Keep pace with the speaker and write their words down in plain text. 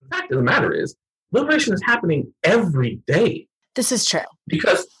fact of the matter is, liberation is happening every day. This is true.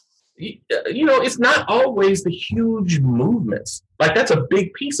 Because, it's not always the huge movements. Like, that's a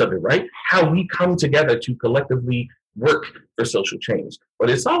big piece of it, right? How we come together to collectively work for social change. But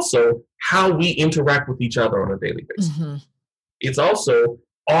it's also how we interact with each other on a daily basis. Mm-hmm. It's also,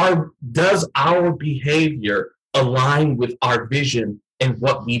 does our behavior align with our vision and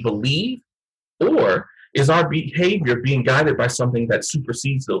what we believe? Or is our behavior being guided by something that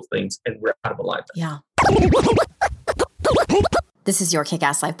supersedes those things and we're out of alignment? Yeah. This is your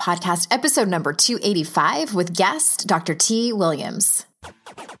Kick-Ass Life podcast, episode number 285 with guest Dr. T. Williams.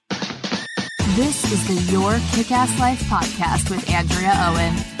 This is the Your Kick-Ass Life podcast with Andrea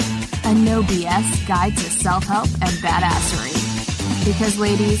Owen, a no BS guide to self-help and badassery. Because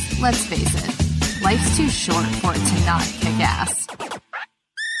ladies, let's face it, life's too short for it to not kick ass.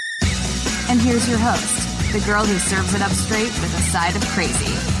 And here's your host, the girl who serves it up straight with a side of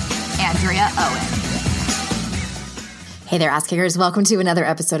crazy, Andrea Owen. Hey there, ass kickers. Welcome to another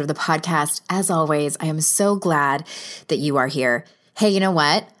episode of the podcast. As always, I am so glad that you are here. Hey, you know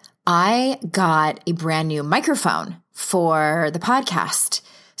what? I got a brand new microphone for the podcast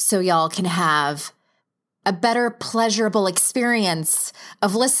so y'all can have a better, pleasurable experience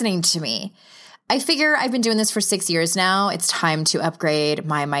of listening to me. I figure I've been doing this for 6 years now. It's time to upgrade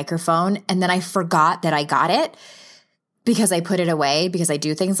my microphone. And then I forgot that I got it because I put it away because I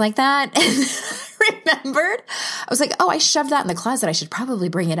do things like that. And I remembered, I was like, oh, I shoved that in the closet. I should probably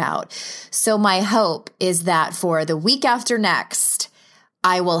bring it out. So my hope is that for the week after next,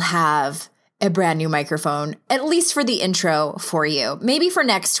 I will have a brand new microphone, at least for the intro for you. Maybe for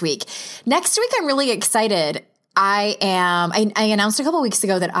next week. Next week, I'm really excited. I announced a couple weeks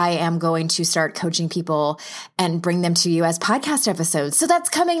ago that I am going to start coaching people and bring them to you as podcast episodes. So that's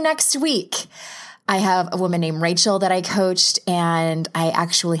coming next week. I have a woman named Rachel that I coached, and I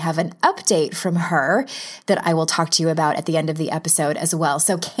actually have an update from her that I will talk to you about at the end of the episode as well.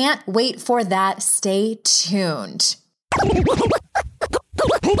 So can't wait for that. Stay tuned.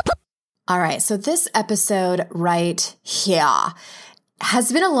 All right. So this episode right here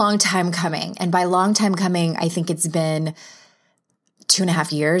has been a long time coming. And by long time coming, I think it's been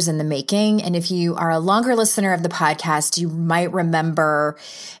 2.5 years in the making. And if you are a longer listener of the podcast, you might remember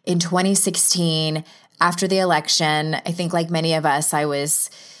in 2016, after the election, I think like many of us, I was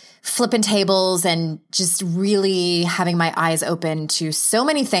flipping tables and just really having my eyes open to so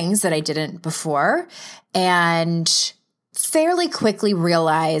many things that I didn't before. And fairly quickly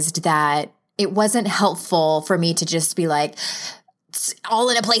realized that it wasn't helpful for me to just be like, all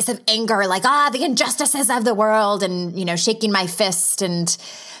in a place of anger, like, the injustices of the world and, shaking my fist. And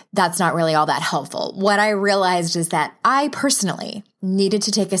that's not really all that helpful. What I realized is that I personally needed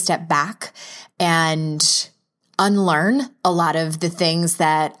to take a step back and unlearn a lot of the things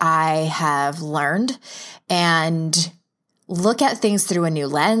that I have learned and look at things through a new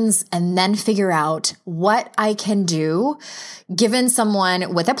lens and then figure out what I can do, given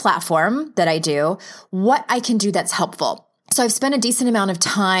someone with a platform that I do, what I can do that's helpful. So I've spent a decent amount of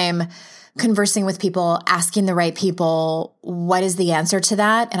time conversing with people, asking the right people, what is the answer to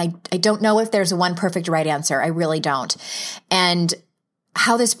that? And I don't know if there's one perfect right answer. I really don't. And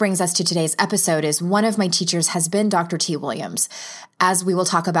how this brings us to today's episode is one of my teachers has been Dr. T. Williams. As we will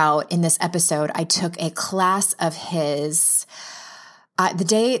talk about in this episode, I took a class of his.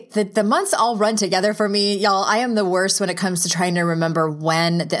 The months all run together for me, y'all. I am the worst when it comes to trying to remember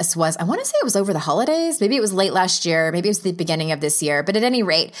when this was. I want to say it was over the holidays. Maybe it was late last year. Maybe it was the beginning of this year. But at any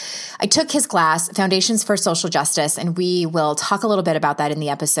rate, I took his class, Foundations for Social Justice, and we will talk a little bit about that in the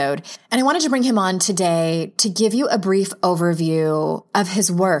episode. And I wanted to bring him on today to give you a brief overview of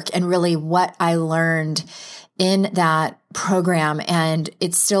his work and really what I learned in that program. And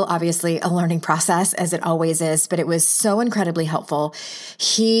it's still obviously a learning process, as it always is, but it was so incredibly helpful.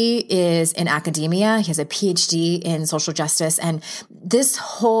 He is in academia. He has a PhD in social justice. And this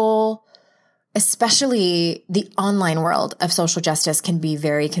whole, especially the online world of social justice, can be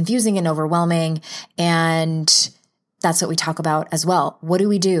very confusing and overwhelming. And that's what we talk about as well. What do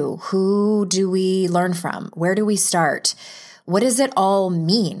we do? Who do we learn from? Where do we start? What does it all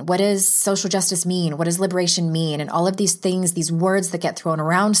mean? What does social justice mean? What does liberation mean? And all of these things, these words that get thrown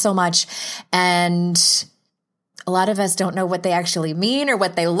around so much. And a lot of us don't know what they actually mean or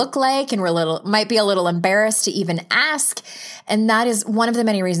what they look like. And might be a little embarrassed to even ask. And that is one of the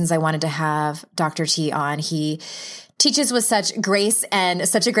many reasons I wanted to have Dr. T on. He teaches with such grace and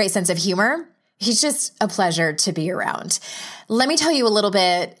such a great sense of humor. He's just a pleasure to be around. Let me tell you a little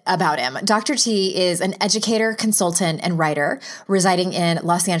bit about him. Dr. T is an educator, consultant, and writer residing in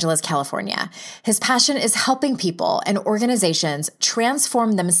Los Angeles, California. His passion is helping people and organizations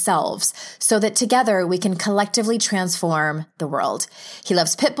transform themselves so that together we can collectively transform the world. He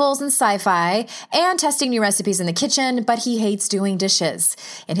loves pit bulls and sci-fi and testing new recipes in the kitchen, but he hates doing dishes.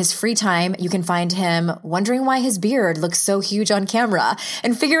 In his free time, you can find him wondering why his beard looks so huge on camera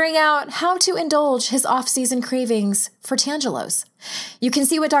and figuring out how to indulge his off-season cravings for Tangelos. You can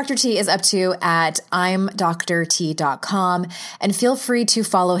see what Dr. T is up to at imdrt.com and feel free to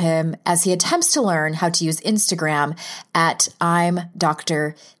follow him as he attempts to learn how to use Instagram at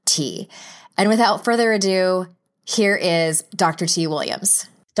imdrt. And without further ado, here is Dr. T. Williams.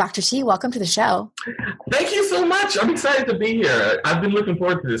 Dr. T, welcome to the show. Thank you so much. I'm excited to be here. I've been looking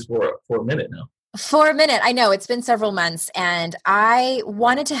forward to this for a minute now. For a minute. I know it's been several months and I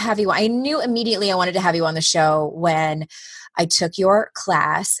wanted to have you. I knew immediately I wanted to have you on the show when I took your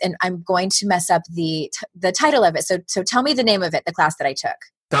class, and I'm going to mess up the title of it. So tell me the name of it, the class that I took.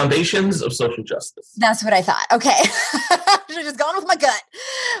 Foundations of Social Justice. That's what I thought. Okay. I should have just gone with my gut.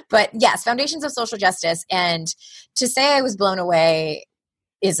 But yes, Foundations of Social Justice. And to say I was blown away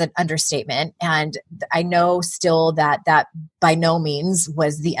is an understatement. And I know still that by no means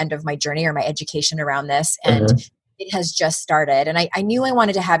was the end of my journey or my education around this. And it has just started. And I knew I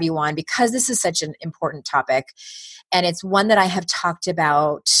wanted to have you on because this is such an important topic. And it's one that I have talked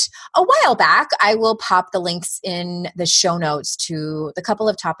about a while back. I will pop the links in the show notes to the couple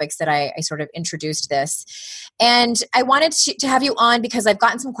of topics that I sort of introduced this. And I wanted to have you on because I've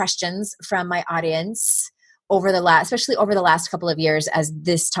gotten some questions from my audience especially over the last couple of years as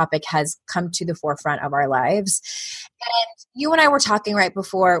this topic has come to the forefront of our lives. And you and I were talking right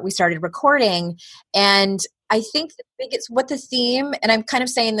before we started recording, and I think what the theme, and I'm kind of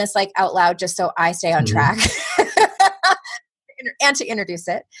saying this like out loud just so I stay on track and to introduce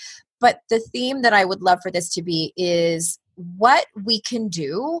it. But the theme that I would love for this to be is what we can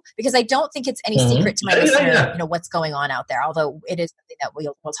do, because I don't think it's any secret to my listener, what's going on out there, although it is something that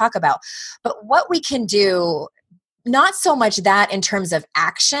we'll talk about. But what we can do, not so much that in terms of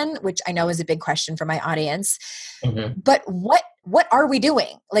action, which I know is a big question for my audience, but what are we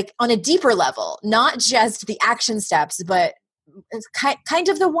doing? Like on a deeper level, not just the action steps, but it's kind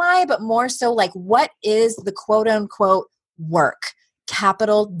of the why, but more so like what is the quote unquote work,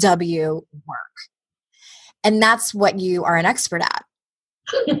 capital W work. And that's what you are an expert at.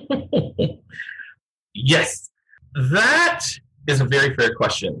 Yes, that is a very fair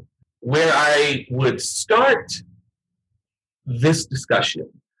question. Where I would start this discussion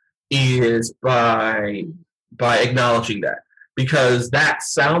is by acknowledging that, because that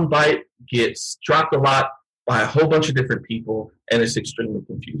soundbite gets dropped a lot by a whole bunch of different people, and it's extremely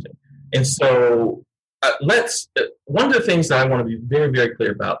confusing. And so one of the things that I want to be very, very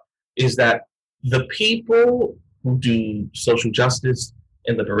clear about is that the people who do social justice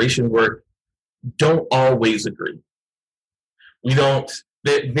and liberation work don't always agree.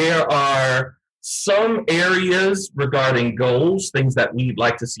 There are some areas regarding goals, things that we'd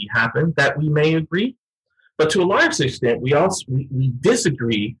like to see happen, that we may agree. But to a large extent, we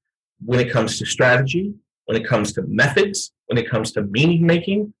disagree when it comes to strategy, when it comes to methods, when it comes to meaning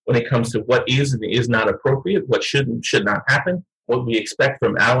making, when it comes to what is and is not appropriate, what should and should not happen, what we expect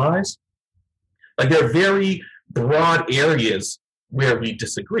from allies. Like there are very broad areas where we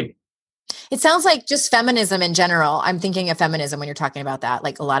disagree. It sounds like just feminism in general. I'm thinking of feminism when you're talking about that.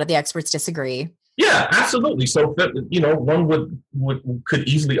 Like a lot of the experts disagree. Yeah, absolutely. So, one could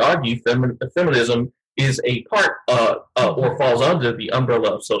easily argue feminism is a part or falls under the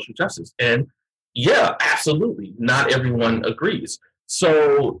umbrella of social justice. And absolutely, not everyone agrees.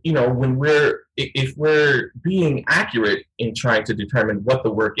 So, if we're being accurate in trying to determine what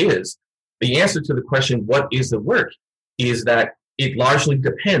the work is, the answer to the question, what is the work, is that it largely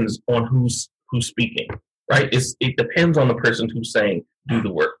depends on who's speaking, right? It depends on the person who's saying, do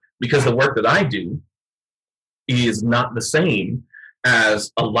the work. Because the work that I do is not the same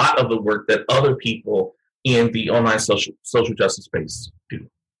as a lot of the work that other people in the online social justice space do.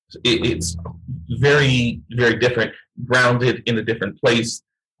 It's very, very different, grounded in a different place,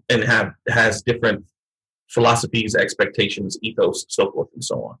 and has different philosophies, expectations, ethos, so forth and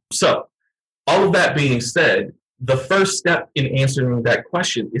so on. So, all of that being said, the first step in answering that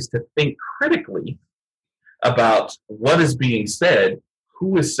question is to think critically about what is being said,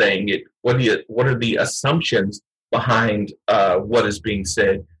 who is saying it, what are the assumptions behind what is being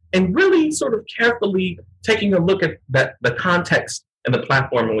said, and really sort of carefully taking a look at the context and the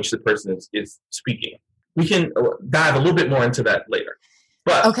platform in which the person is speaking. We can dive a little bit more into that later.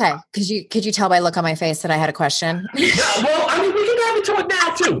 But okay, could you tell by look on my face that I had a question? Yeah, well, I mean, we can dive into it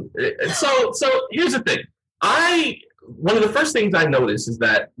now too. So here's the thing. One of the first things I noticed is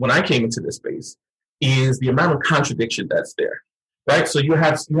that when I came into this space is the amount of contradiction that's there, right? So you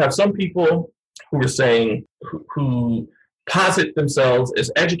have some people who are saying who posit themselves as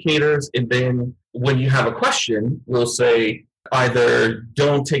educators, and then when you have a question, will say either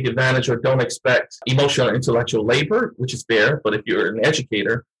don't take advantage or don't expect emotional or intellectual labor, which is fair. But if you're an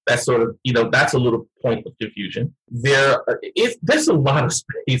educator, that's sort of, that's a little point of confusion. There's a lot of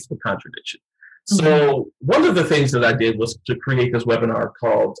space for contradiction. So one of the things that I did was to create this webinar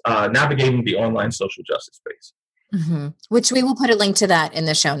called Navigating the Online Social Justice Space. Mm-hmm. Which we will put a link to that in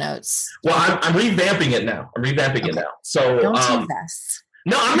the show notes. Well, I'm revamping it now. It now. So don't tease us.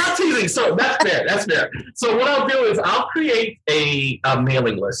 No, I'm not teasing. So that's fair. That's fair. So what I'll do is I'll create a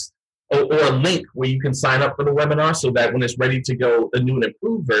mailing list or a link where you can sign up for the webinar so that when it's ready to go, the new and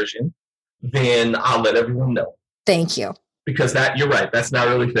improved version, then I'll let everyone know. Thank you. Because you're right. That's not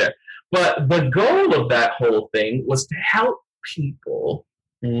really fair. But the goal of that whole thing was to help people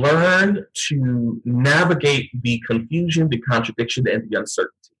learn to navigate the confusion, the contradiction, and the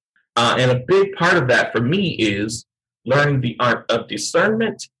uncertainty. And a big part of that for me is learning the art of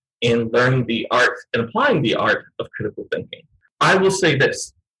discernment and learning the art and applying the art of critical thinking. I will say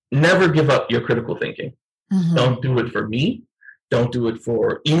this, never give up your critical thinking. Mm-hmm. Don't do it for me. Don't do it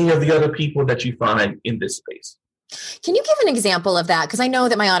for any of the other people that you find in this space. Can you give an example of that? Because I know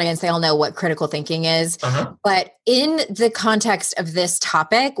that my audience, they all know what critical thinking is, but in the context of this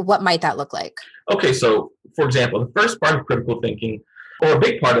topic, what might that look like? Okay, so for example, the first part of critical thinking, or a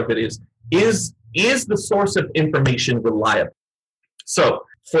big part of it is the source of information reliable? So,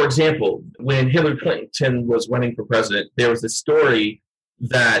 for example, when Hillary Clinton was running for president, there was a story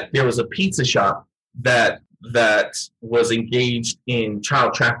that there was a pizza shop that was engaged in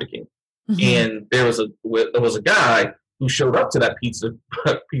child trafficking. Mm-hmm. And there was a guy who showed up to that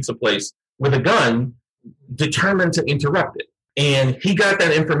pizza place with a gun, determined to interrupt it. And he got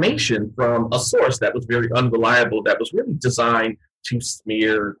that information from a source that was very unreliable, that was really designed to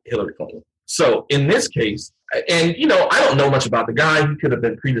smear Hillary Clinton. So in this case, and I don't know much about the guy. He could have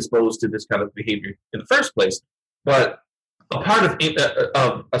been predisposed to this kind of behavior in the first place. But a part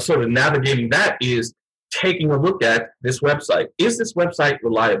of sort of navigating that is taking a look at this website. Is this website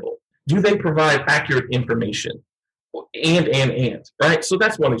reliable? Do they provide accurate information? And, right? So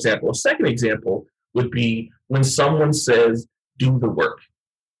that's one example. A second example would be when someone says, do the work.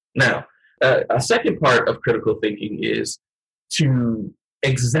 Now, a second part of critical thinking is to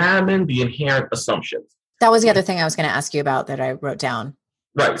examine the inherent assumptions. That was the other thing I was going to ask you about that I wrote down.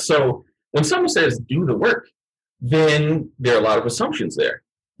 Right. So when someone says, do the work, then there are a lot of assumptions there.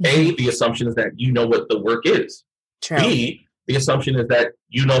 Mm-hmm. A, the assumption is that you know what the work is. True. B, the assumption is that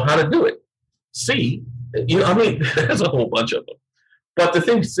you know how to do it. C, there's a whole bunch of them. But the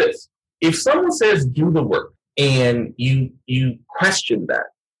thing is this, if someone says do the work and you question that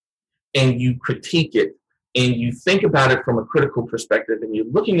and you critique it and you think about it from a critical perspective and you're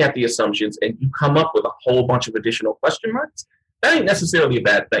looking at the assumptions and you come up with a whole bunch of additional question marks, that ain't necessarily a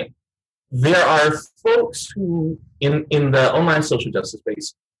bad thing. There are folks who in the online social justice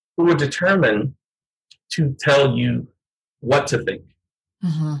space who are determined to tell you what to think.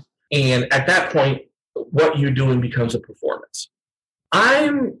 Mm-hmm. And at that point, what you're doing becomes a performance.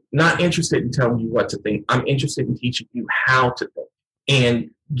 I'm not interested in telling you what to think. I'm interested in teaching you how to think.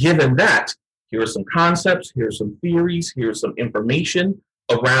 And given that, here are some concepts, here's some theories, here's some information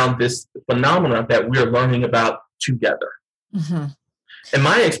around this phenomenon that we're learning about together. Mm-hmm. And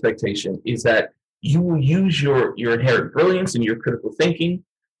my expectation is that you will use your inherent brilliance and your critical thinking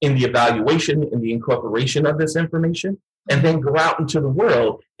in the evaluation and the incorporation of this information, and then go out into the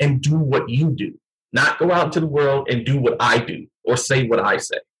world and do what you do, not go out into the world and do what I do or say what I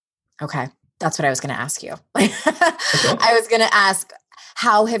say. Okay. That's what I was going to ask you. Okay. I was going to ask,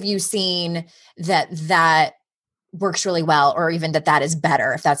 how have you seen that works really well, or even that is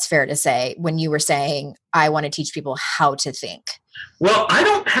better, if that's fair to say, when you were saying, I want to teach people how to think? Well, I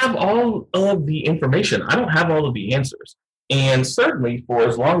don't have all of the information. I don't have all of the answers. And certainly for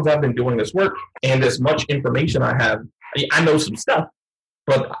as long as I've been doing this work and as much information I have, I know some stuff,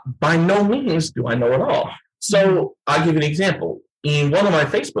 but by no means do I know it all. So I'll give you an example. In one of my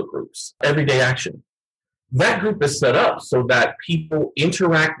Facebook groups, Everyday Action, that group is set up so that people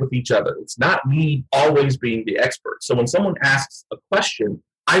interact with each other. It's not me always being the expert. So when someone asks a question,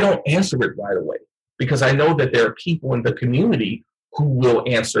 I don't answer it right away because I know that there are people in the community who will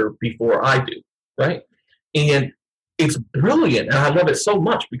answer before I do, right? And it's brilliant, and I love it so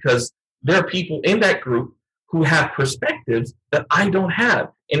much because there are people in that group who have perspectives that I don't have,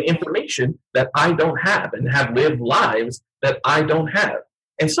 and information that I don't have, and have lived lives that I don't have.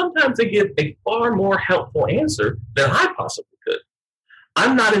 And sometimes they give a far more helpful answer than I possibly could.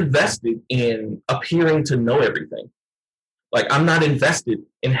 I'm not invested in appearing to know everything. Like, I'm not invested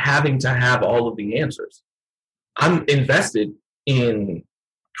in having to have all of the answers. I'm invested in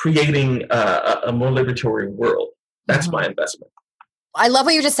creating a more liberatory world. That's my investment. I love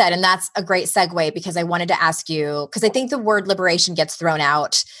what you just said. And that's a great segue, because I wanted to ask you, because I think the word liberation gets thrown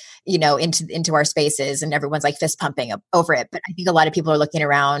out, into our spaces, and everyone's like fist pumping over it. But I think a lot of people are looking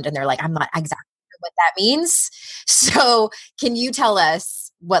around and they're like, I'm not exactly sure what that means. So can you tell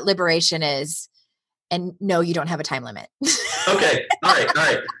us what liberation is? And no, you don't have a time limit. Okay. All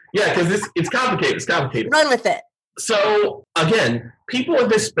right. Yeah, because it's complicated. It's complicated. Run with it. So again, people in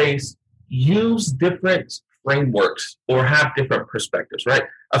this space use different frameworks or have different perspectives, right?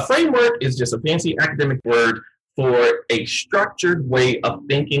 A framework is just a fancy academic word for a structured way of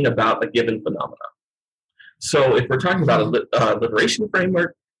thinking about a given phenomenon. So if we're talking about a liberation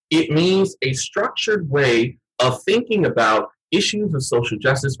framework, it means a structured way of thinking about issues of social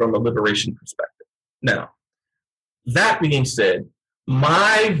justice from a liberation perspective. Now, that being said,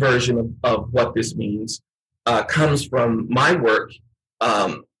 my version of what this means comes from my work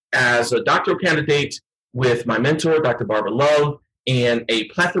as a doctoral candidate with my mentor, Dr. Barbara Love, and a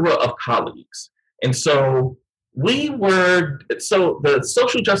plethora of colleagues. And so the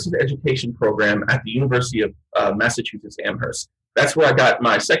social justice education program at the University of Massachusetts Amherst, that's where I got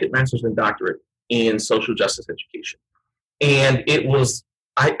my second master's and doctorate in social justice education. And it was,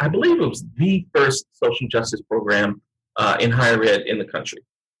 I believe it was the first social justice program in higher ed in the country.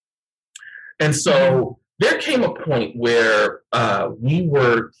 And so there came a point where we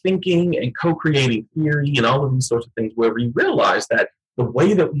were thinking and co-creating theory and all of these sorts of things, where we realized that the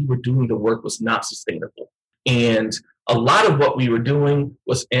way that we were doing the work was not sustainable. And a lot of what we were doing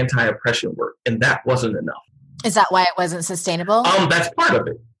was anti-oppression work, and that wasn't enough. Is that why it wasn't sustainable? That's part of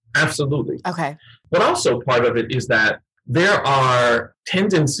it. Absolutely. Okay. But also part of it is that there are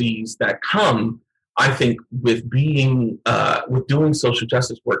tendencies that come, I think, with being with doing social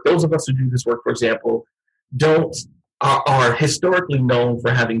justice work. Those of us who do this work, for example, are historically known for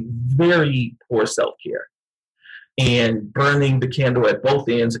having very poor self-care and burning the candle at both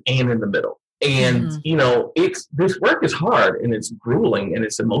ends and in the middle. And this work is hard, and it's grueling, and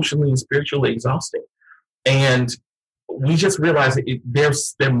it's emotionally and spiritually exhausting. And we just realized that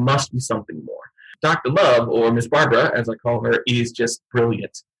there must be something more. Dr. Love, or Miss Barbara, as I call her, is just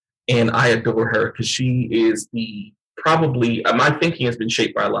brilliant. And I adore her because she is probably, my thinking has been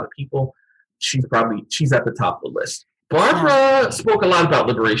shaped by a lot of people. She's at the top of the list. Barbara spoke a lot about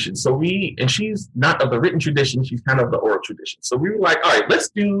liberation. And she's not of the written tradition, she's kind of the oral tradition. So we were like, all right, let's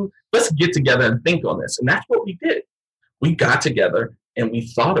get together and think on this. And that's what we did. We got together and we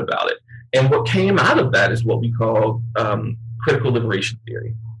thought about it. And what came out of that is what we call critical liberation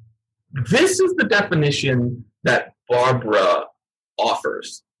theory. This is the definition that Barbara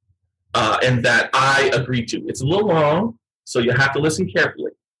offers and that I agree to. It's a little long, so you have to listen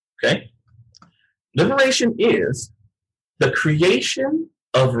carefully, okay? Liberation is the creation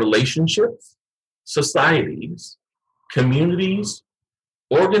of relationships, societies, communities,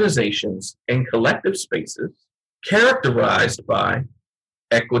 organizations, and collective spaces characterized by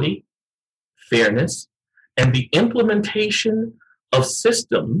equity, fairness, and the implementation of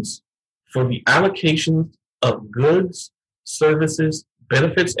systems for the allocation of goods, services,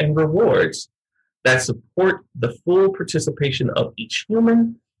 benefits, and rewards that support the full participation of each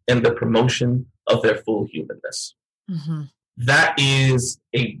human and the promotion of their full humanness. Mm-hmm. That is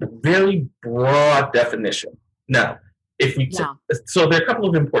a very broad definition. Now, so there are a couple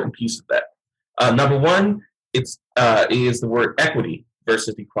of important pieces of that. Number one, is the word equity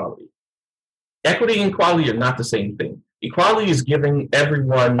versus equality. Equity and equality are not the same thing. Equality is giving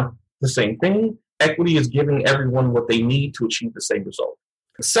everyone the same thing. Equity is giving everyone what they need to achieve the same result.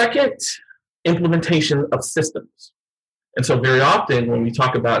 Second, implementation of systems. And so very often when we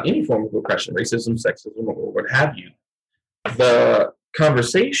talk about any form of oppression, racism, sexism, or what have you, the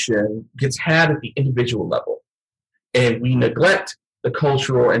conversation gets had at the individual level, and we neglect the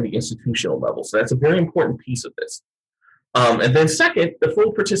cultural and the institutional level. So that's a very important piece of this. And then second, the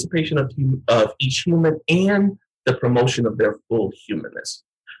full participation of each human and the promotion of their full humanness.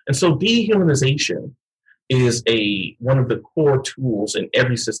 And so dehumanization is one of the core tools in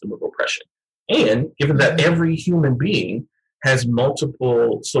every system of oppression. And given that every human being has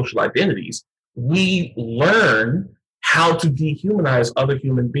multiple social identities, we learn how to dehumanize other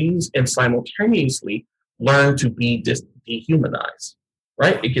human beings and simultaneously learn to be dehumanized,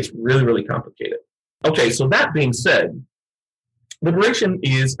 right? It gets really, really complicated. Okay, so that being said, liberation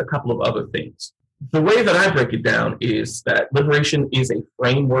is a couple of other things. The way that I break it down is that liberation is a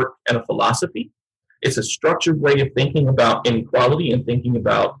framework and a philosophy. It's a structured way of thinking about inequality and thinking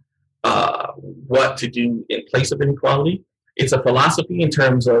about what to do in place of inequality. It's a philosophy in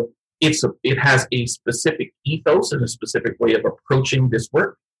terms of it has a specific ethos and a specific way of approaching this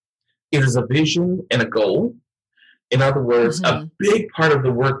work. It is a vision and a goal. In other words, a big part of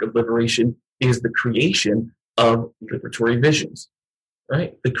the work of liberation is the creation of liberatory visions,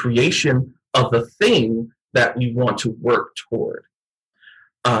 right? The creation of the thing that we want to work toward.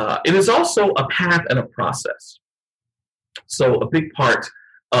 It is also a path and a process. So a big part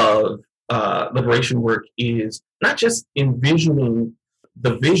of liberation work is not just envisioning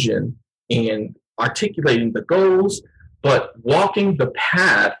the vision and articulating the goals, but walking the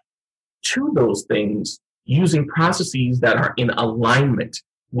path to those things using processes that are in alignment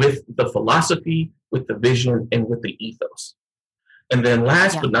with the philosophy, with the vision, and with the ethos. And then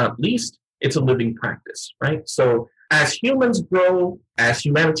last but not least, it's a living practice, right? So as humans grow, as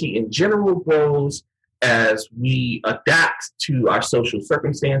humanity in general grows, as we adapt to our social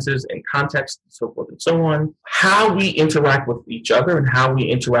circumstances and context and so forth and so on, how we interact with each other and how we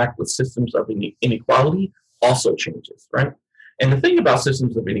interact with systems of inequality also changes, right? And the thing about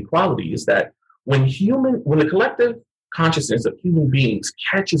systems of inequality is that when the collective consciousness of human beings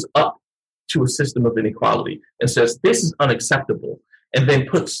catches up to a system of inequality and says, this is unacceptable, and then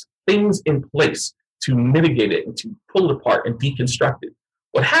puts things in place to mitigate it and to pull it apart and deconstruct it,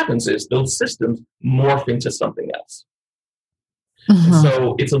 what happens is those systems morph into something else.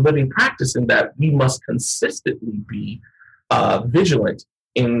 So it's a living practice in that we must consistently be vigilant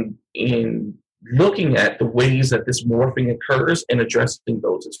in looking at the ways that this morphing occurs and addressing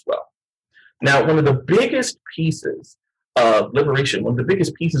those as well. Now, one of the biggest pieces of liberation, one of the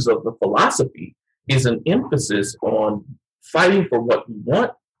biggest pieces of the philosophy is an emphasis on fighting for what we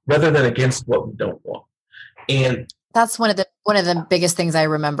want rather than against what we don't want. And that's one of the biggest things I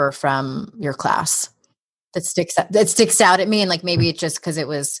remember from your class that sticks out at me. And like, maybe it's just because it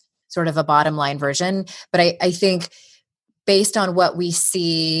was sort of a bottom line version, but I think based on what we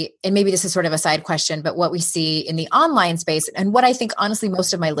see, and maybe this is sort of a side question, but what we see in the online space and what I think honestly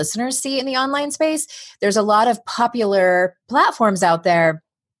most of my listeners see in the online space, there's a lot of popular platforms out there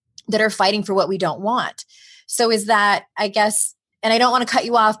that are fighting for what we don't want. So is that, I guess, and I don't want to cut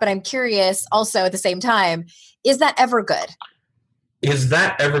you off, but I'm curious also at the same time, is that ever good? Is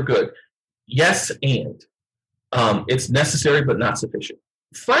that ever good? Yes, and it's necessary but not sufficient.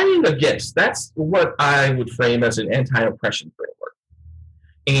 Fighting against, that's what I would frame as an anti-oppression framework.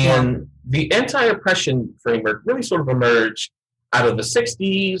 And the anti-oppression framework really sort of emerged out of the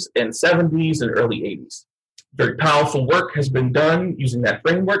 60s and 70s and early 80s. Very powerful work has been done using that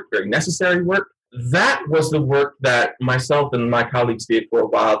framework, very necessary work. That was the work that myself and my colleagues did for a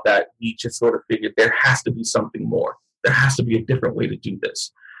while, that we just sort of figured there has to be something more. There has to be a different way to do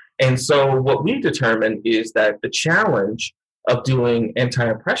this. And so what we determined is that the challenge of doing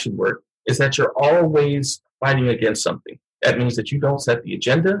anti-oppression work is that you're always fighting against something. That means that you don't set the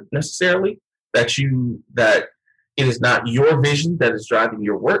agenda necessarily, that it is not your vision that is driving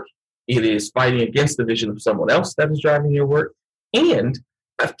your work. It is fighting against the vision of someone else that is driving your work. And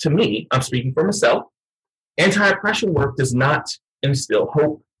to me, I'm speaking for myself, anti-oppression work does not instill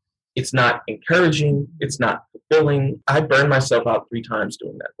hope. It's not encouraging. It's not fulfilling. I burned myself out 3 times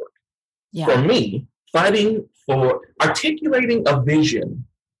doing that work. Yeah. For me, fighting for articulating a vision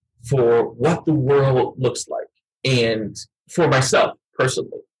for what the world looks like, and for myself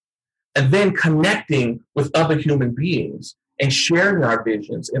personally, and then connecting with other human beings and sharing our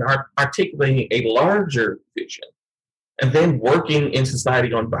visions and articulating a larger vision, and then working in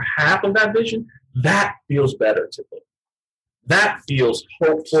society on behalf of that vision, that feels better to me. That feels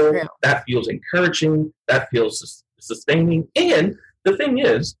hopeful. True. That feels encouraging. That feels sustaining. And the thing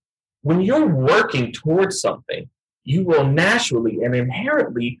is, when you're working towards something, you will naturally and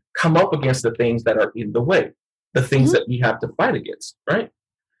inherently come up against the things that are in the way, the things that we have to fight against, right?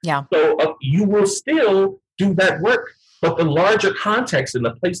 Yeah. So you will still do that work, but the larger context and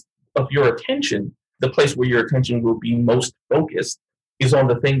the place of your attention, the place where your attention will be most focused, is on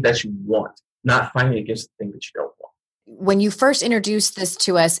the thing that you want, not fighting against the thing that you don't want. When you first introduced this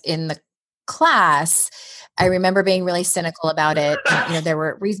to us in the class, I remember being really cynical about it. And, there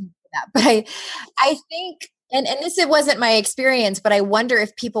were reasons for that, but I think, and this, it wasn't my experience, but I wonder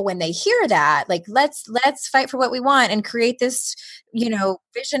if people, when they hear that, like, let's fight for what we want and create this,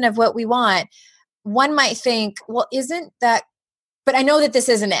 vision of what we want, one might think, well, isn't that but I know that this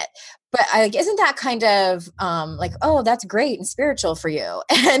isn't it. But isn't that kind of like, oh, that's great and spiritual for you,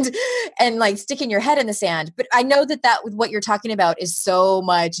 and like sticking your head in the sand. But I know that what you're talking about is so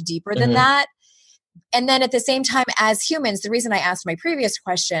much deeper than that. And then at the same time, as humans, the reason I asked my previous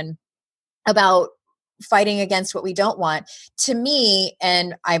question about fighting against what we don't want, to me,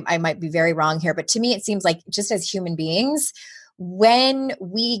 and I might be very wrong here, but to me, it seems like just as human beings, when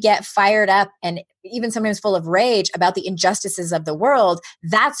we get fired up and even sometimes full of rage about the injustices of the world,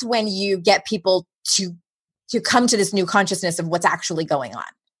 that's when you get people to come to this new consciousness of what's actually going on.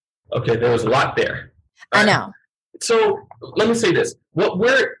 Okay, there was a lot there. I know. So let me say this. What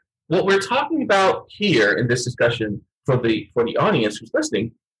we're talking about here in this discussion for the audience who's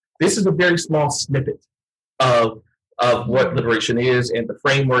listening, this is a very small snippet of what liberation is and the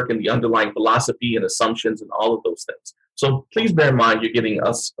framework and the underlying philosophy and assumptions and all of those things. So please bear in mind you're getting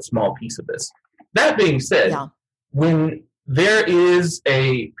us a small piece of this. That being said, when there is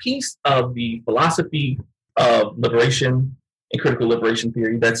a piece of the philosophy of liberation and critical liberation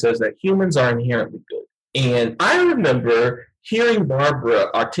theory that says that humans are inherently good. And I remember hearing Barbara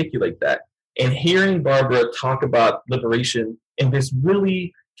articulate that and hearing Barbara talk about liberation in this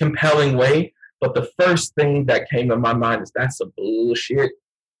really compelling way. But the first thing that came to my mind is that's some bullshit.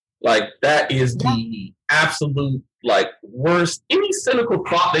 Like, that is the absolute, like, worst, any cynical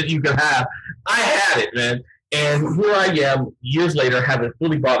thought that you can have. I had it, man. And here I am years later having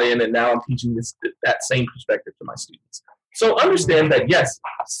fully bought in, and now I'm teaching that same perspective to my students. So understand that, yes,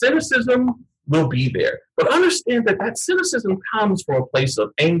 cynicism will be there. But understand that cynicism comes from a place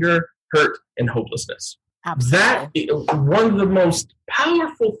of anger, hurt, and hopelessness. Absolutely. That is one of the most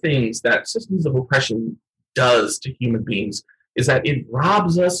powerful things that systems of oppression does to human beings is that it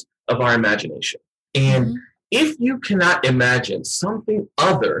robs us of our imagination. And if you cannot imagine something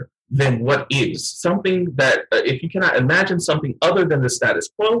other than what is, something that, if you cannot imagine something other than the status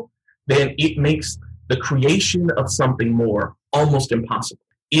quo, then it makes the creation of something more almost impossible.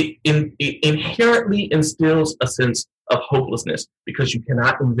 It inherently instills a sense of hopelessness because you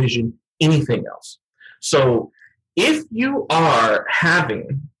cannot envision anything else. So if you are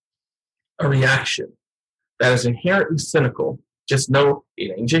having a reaction that is inherently cynical, just know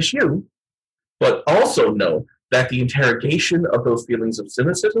it ain't just you, but also know that the interrogation of those feelings of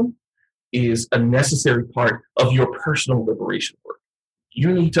cynicism is a necessary part of your personal liberation work.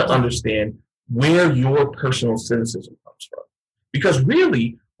 You need to understand where your personal cynicism comes from. Because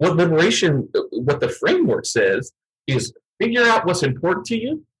really, what the framework says is figure out what's important to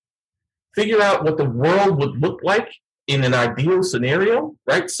you, figure out what the world would look like in an ideal scenario,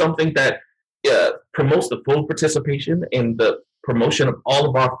 right? Something that promotes the full participation and the promotion of all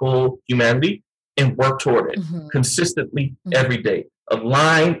of our full humanity, and work toward it consistently every day.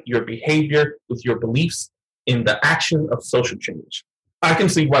 Align your behavior with your beliefs in the action of social change. I can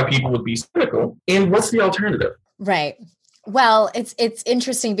see why people would be cynical. And what's the alternative? Right. Well, it's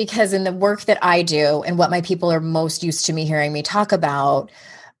interesting because in the work that I do and what my people are most used to me hearing me talk about,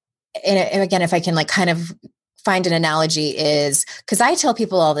 and again, if I can like kind of find an analogy, is because I tell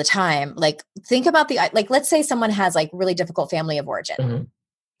people all the time, like, think about let's say someone has like really difficult family of origin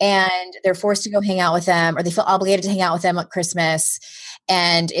and they're forced to go hang out with them, or they feel obligated to hang out with them at Christmas.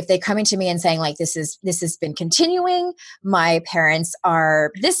 And if they're coming to me and saying like, this has been continuing, my parents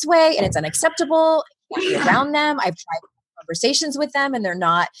are this way and it's unacceptable, I can't be around them, I've tried conversations with them and they're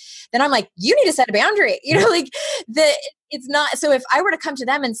not, then I'm like, you need to set a boundary, it's not. So if I were to come to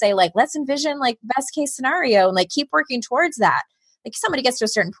them and say like, let's envision like best case scenario and like keep working towards that, like somebody gets to a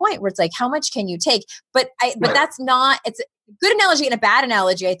certain point where it's like, how much can you take? But that's not, it's a good analogy and a bad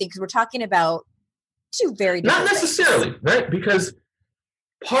analogy, I think, because we're talking about two very different Not necessarily, things. Right? Because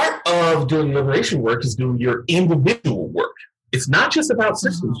part of doing liberation work is doing your individual work. It's not just about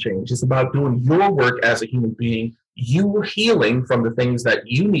systems change. It's about doing your work as a human being, you healing from the things that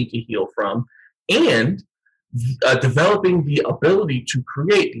you need to heal from, and developing the ability to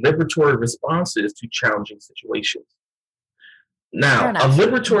create liberatory responses to challenging situations. Now, a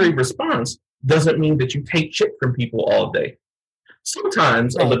liberatory response doesn't mean that you take shit from people all day.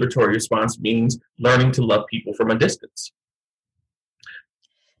 Sometimes a liberatory response means learning to love people from a distance.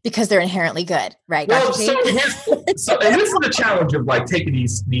 Because they're inherently good, right? Well, and this is the challenge of like taking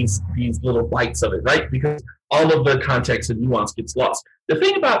these little bites of it, right? Because all of the context and nuance gets lost. The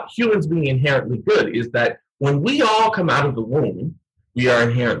thing about humans being inherently good is that when we all come out of the womb, we are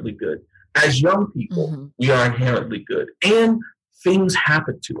inherently good. As young people, we are inherently good. And things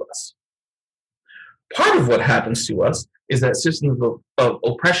happen to us. Part of what happens to us is that systems of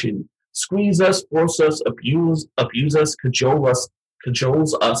oppression squeeze us, force us, abuse us,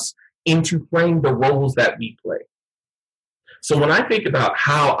 cajoles us into playing the roles that we play. So when I think about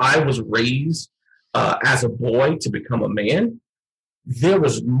how I was raised as a boy to become a man, there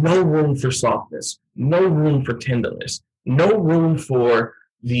was no room for softness, no room for tenderness, no room for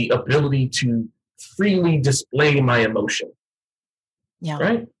the ability to freely display my emotion. Yeah.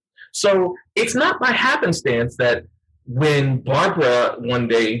 Right? So it's not by happenstance that when Barbara one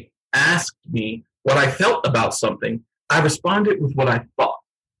day asked me what I felt about something, I responded with what I thought.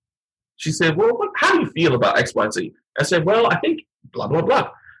 She said, well, how do you feel about X, Y, and Z? I said, well, I think blah, blah, blah.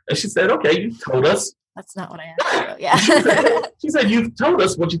 And she said, okay, you told us. That's not what I asked you. Yeah. She said, you've told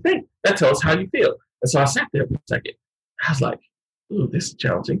us what you think. That tells us how you feel. And so I sat there for a second. I was like, ooh, this is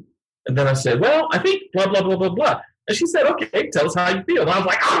challenging. And then I said, well, I think blah, blah, blah, blah, blah. And she said, okay, tell us how you feel. And I was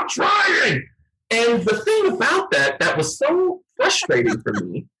like, I'm trying. And the thing about that was so frustrating for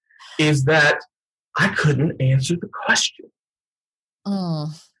me is that I couldn't answer the question.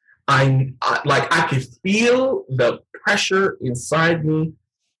 I could feel the pressure inside me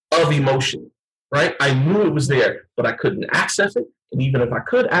of emotion, right? I knew it was there, but I couldn't access it. And even if I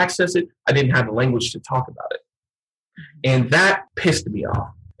could access it, I didn't have the language to talk about it. And that pissed me off.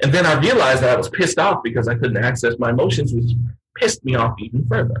 And then I realized that I was pissed off because I couldn't access my emotions, which pissed me off even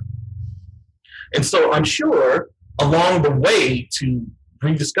further. And so I'm sure along the way to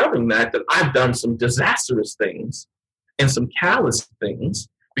rediscovering that I've done some disastrous things and some callous things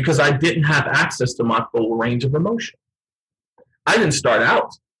because I didn't have access to my full range of emotion. I didn't start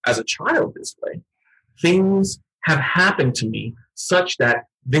out as a child this way. Things have happened to me such that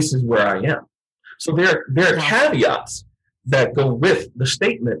this is where I am. So there are caveats that go with the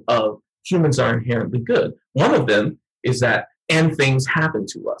statement of humans are inherently good. One of them is that, and things happen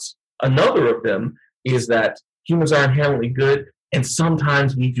to us. Another of them is that humans are inherently good, and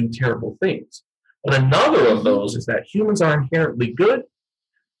sometimes we do terrible things. But another of those is that humans are inherently good,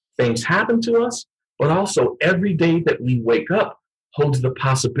 things happen to us, but also every day that we wake up holds the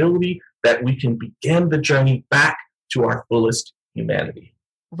possibility that we can begin the journey back to our fullest humanity.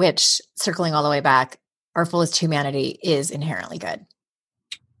 Which, circling all the way back, our fullest humanity is inherently good.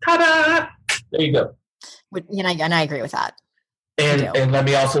 Ta-da! There you go. And I agree with that. And let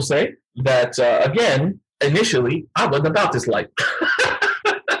me also say that, again, initially, I wasn't about this life.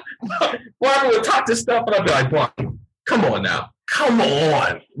 Barbara would talk this stuff, and I'd be like, Barbara, come on now. Come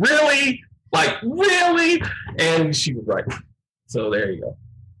on. Really? Like, really? And she was right. So there you go.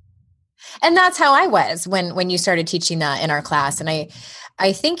 And that's how I was when you started teaching that in our class. And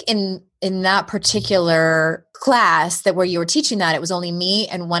I think in that particular class that where you were teaching that, it was only me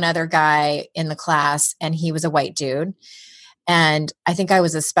and one other guy in the class, and he was a white dude. And I think I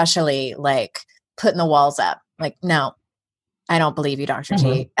was especially like putting the walls up. Like, no, I don't believe you, Dr.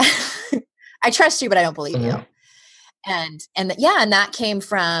 T. I trust you, but I don't believe you. And that came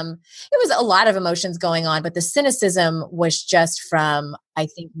from, it was a lot of emotions going on, but the cynicism was just from, I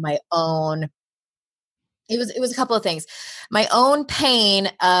think, my own, it was a couple of things. My own pain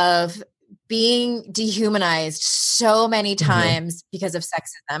of being dehumanized so many times because of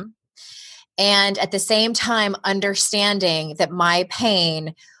sexism. And at the same time, understanding that my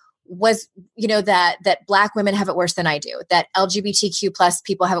pain was, that Black women have it worse than I do, that LGBTQ plus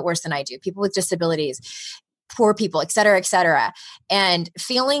people have it worse than I do, people with disabilities, poor people, et cetera, and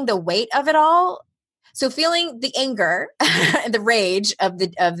feeling the weight of it all. So feeling the anger and the rage of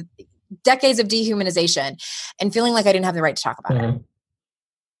decades of dehumanization and feeling like I didn't have the right to talk about it.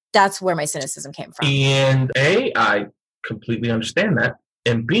 That's where my cynicism came from. And A, I completely understand that.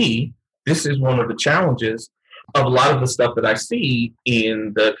 And B, this is one of the challenges of a lot of the stuff that I see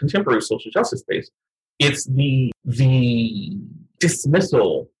in the contemporary social justice space. It's the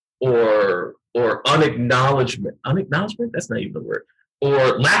dismissal or unacknowledgement, that's not even the word,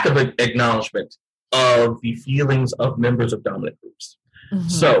 or lack of acknowledgement of the feelings of members of dominant groups.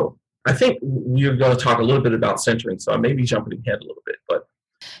 So I think we're going to talk a little bit about centering, so I may be jumping ahead a little bit, but.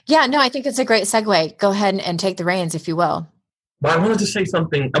 Yeah, no, I think it's a great segue. Go ahead and take the reins, if you will. But I wanted to say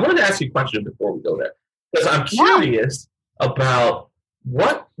something. I wanted to ask you a question before we go there, because I'm curious about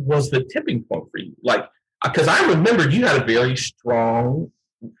what was the tipping point for you? Like, because I remember you had a very strong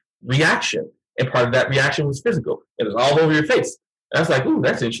reaction. And part of that reaction was physical. It was all over your face. And I was like, ooh,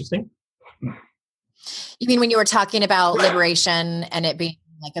 that's interesting. You mean when you were talking about liberation and it being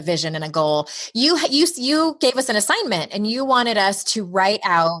like a vision and a goal, you gave us an assignment and you wanted us to write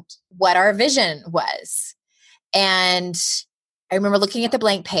out what our vision was. And I remember looking at the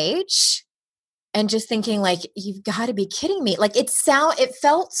blank page and just thinking like, you've got to be kidding me. Like it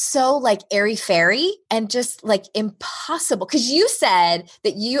felt so like airy-fairy and just like impossible. Cause you said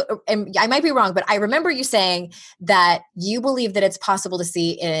that and I might be wrong, but I remember you saying that you believe that it's possible to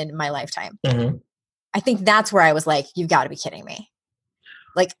see in my lifetime. I think that's where I was like, you've got to be kidding me.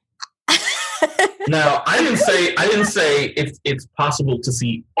 Like, now I didn't say it's possible to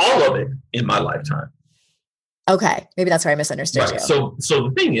see all of it in my lifetime. Okay. Maybe that's where I misunderstood you. So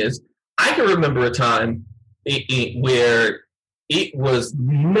the thing is, I can remember a time where it was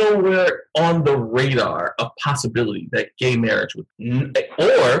nowhere on the radar of possibility that gay marriage would,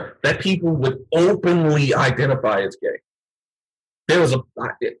 or that people would openly identify as gay. There was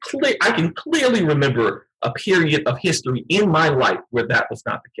I can clearly remember a period of history in my life where that was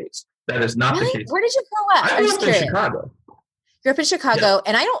not the case. That is not the case. Where did you grow up? I grew up in Chicago. You're up in Chicago,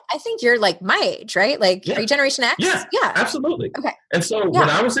 and I think you're like my age, right? Like, are you Generation X? Yeah, absolutely. Okay. And so when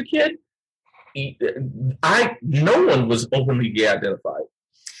I was a kid, no one was openly gay identified.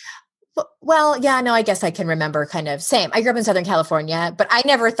 Well, yeah, no, I guess I can remember kind of same. I grew up in Southern California, but I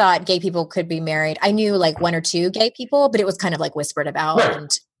never thought gay people could be married. I knew like one or two gay people, but it was kind of like whispered about,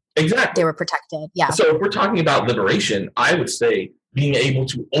 and exactly, they were protected. Yeah. So if we're talking about liberation, I would say being able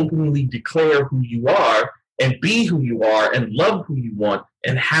to openly declare who you are and be who you are and love who you want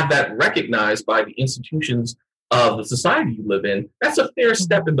and have that recognized by the institutions of the society you live in, that's a fair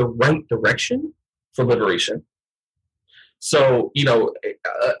step in the right direction for liberation. So,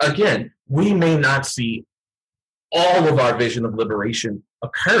 again, we may not see all of our vision of liberation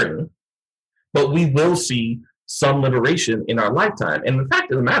occurring, but we will see some liberation in our lifetime. And the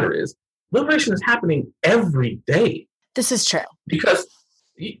fact of the matter is, liberation is happening every day. This is true. Because,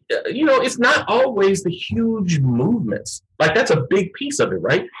 it's not always the huge movements. Like, that's a big piece of it,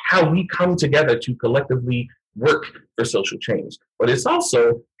 right? How we come together to collectively work for social change. But it's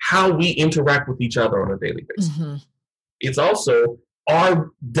also how we interact with each other on a daily basis. Mm-hmm. It's also,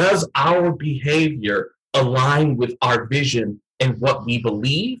 does our behavior align with our vision and what we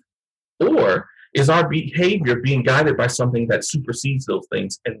believe? Or is our behavior being guided by something that supersedes those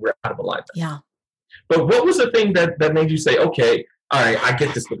things and we're out of alignment? Yeah. But what was the thing that made you say, okay, all right, I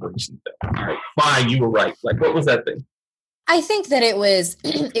get this liberation thing. All right, fine, you were right. Like, what was that thing? I think that it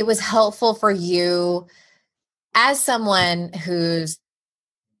was helpful for you as someone who's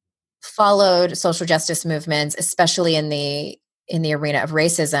followed social justice movements, especially in the arena of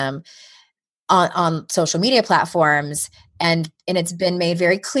racism on social media platforms. And it's been made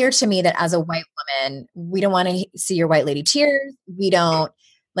very clear to me that as a white woman, we don't want to see your white lady tears. We don't,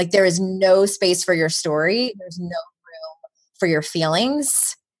 like, there is no space for your story. There's no room for your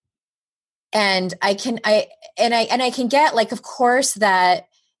feelings. And I can get, like, of course, that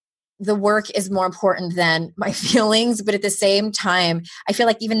the work is more important than my feelings. But at the same time, I feel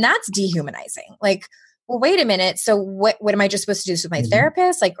like even that's dehumanizing. Like, well, wait a minute. So what am I just supposed to do this with my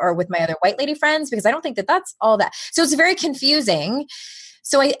therapist, like, or with my other white lady friends? Because I don't think that that's all that. So it's very confusing.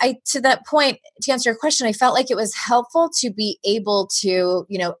 So I to that point, to answer your question, I felt like it was helpful to be able to,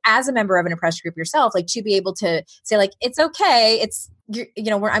 as a member of an oppressed group yourself, like, to be able to say, like, it's okay. It's,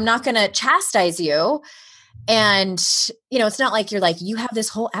 I'm not going to chastise you. And, it's not like you're like, you have this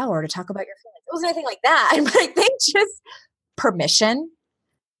whole hour to talk about your feelings. It wasn't anything like that. But I think just permission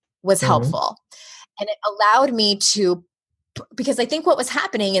was helpful. And it allowed me to, because I think what was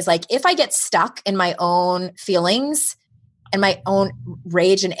happening is, like, if I get stuck in my own feelings and my own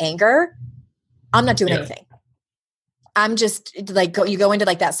rage and anger, I'm not doing anything. I'm just like, you go into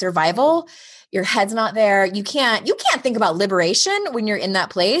like that survival, your head's not there. You can't think about liberation when you're in that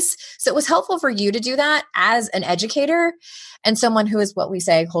place. So it was helpful for you to do that as an educator and someone who is, what we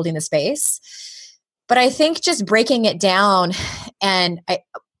say, holding the space. But I think just breaking it down, and I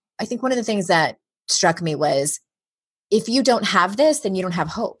think one of the things that struck me was, if you don't have this, then you don't have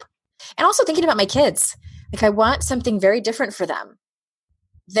hope. And also thinking about my kids, like, I want something very different for them.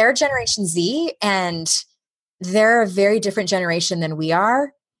 They're Generation Z, and they're a very different generation than we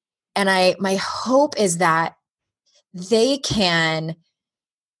are. And my hope is that they can,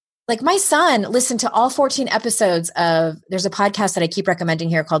 like, my son listened to all 14 episodes of, there's a podcast that I keep recommending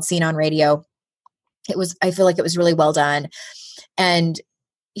here called Scene on Radio. I feel like it was really well done. And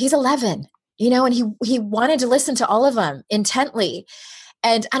he's 11, and he wanted to listen to all of them intently.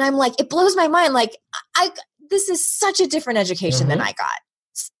 And I'm like, it blows my mind. Like, this is such a different education than I got.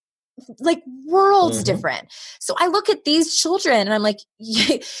 Like, worlds different. So I look at these children and I'm like,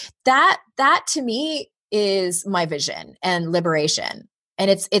 that to me is my vision and liberation.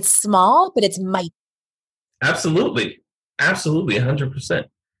 And it's small, but it's mighty. Absolutely. 100%.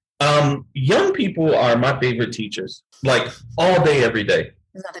 Young people are my favorite teachers, like, all day, every day.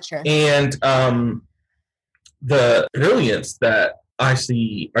 Is that true? And the brilliance that I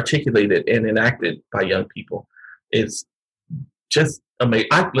see articulated and enacted by young people is just amazing.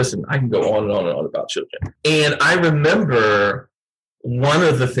 I can go on and on and on about children. And I remember one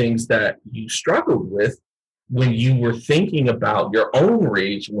of the things that you struggled with when you were thinking about your own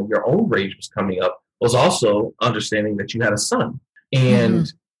rage, when your own rage was coming up, was also understanding that you had a son.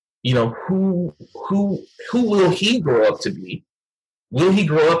 And, who will he grow up to be? Will he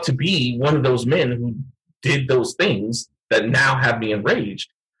grow up to be one of those men who did those things that now have me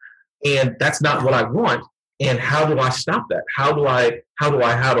enraged? And that's not what I want. And how do I stop that? How do I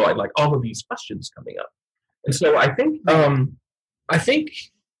like all of these questions coming up? And so I think a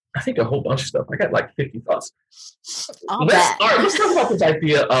whole bunch of stuff. I got like 50 thoughts. Let's talk about this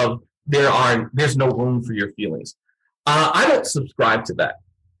idea of there's no room for your feelings. I don't subscribe to that.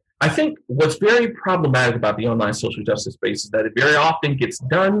 I think what's very problematic about the online social justice space is that it very often gets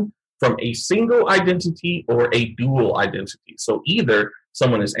done from a single identity or a dual identity. So either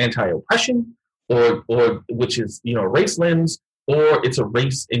someone is anti-oppression, or which is race lens, or it's a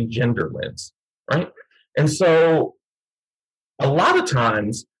race and gender lens, right? And so a lot of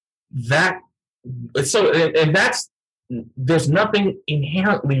times there's nothing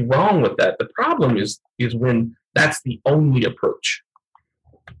inherently wrong with that. The problem is when that's the only approach.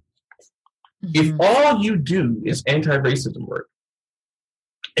 Mm-hmm. If all you do is anti-racism work,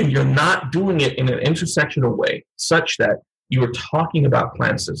 and you're not doing it in an intersectional way such that you are talking about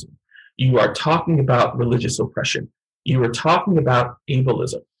classism, you are talking about religious oppression, you are talking about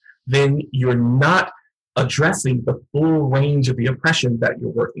ableism, then you're not addressing the full range of the oppression that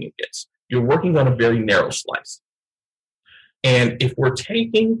you're working against. You're working on a very narrow slice. And if we're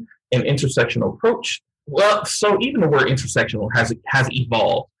taking an intersectional approach, so even the word intersectional has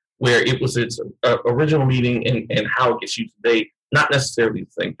evolved, where it was its original meaning and how it gets used today, not necessarily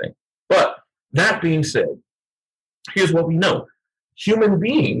the same thing. But that being said, here's what we know. Human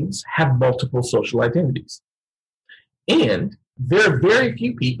beings have multiple social identities. And there are very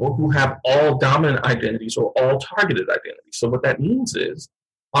few people who have all dominant identities or all targeted identities. So what that means is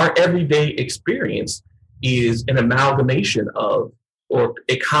our everyday experience is an amalgamation of, or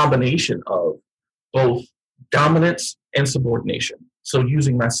a combination of, both dominance and subordination. So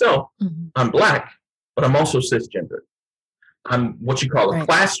using myself, I'm Black, but I'm also cisgender. I'm what you call a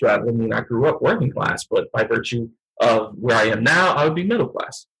class straddler. I mean, I grew up working class, but by virtue of where I am now, I would be middle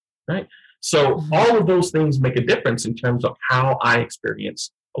class, right? So all of those things make a difference in terms of how I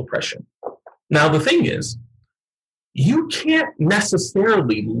experience oppression. Now, the thing is, you can't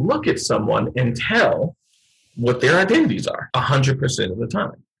necessarily look at someone and tell what their identities are 100% of the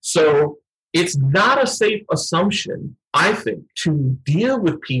time. So it's not a safe assumption, I think, to deal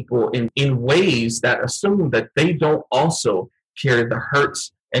with people in ways that assume that they don't also carry the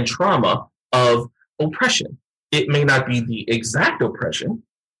hurts and trauma of oppression. It may not be the exact oppression,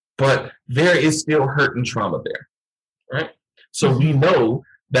 but there is still hurt and trauma there, right? So we know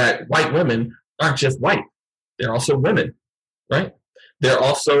that white women aren't just white. They're also women, right? They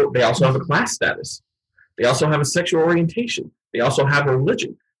also have a class status. They also have a sexual orientation. They also have a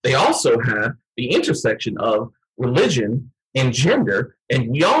religion. They also have the intersection of religion and gender. And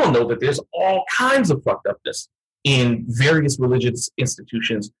we all know that there's all kinds of fucked upness in various religious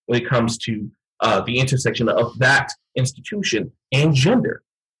institutions when it comes to the intersection of that institution and gender.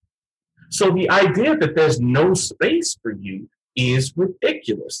 So the idea that there's no space for you is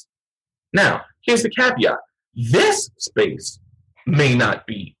ridiculous. Now, here's the caveat. This space may not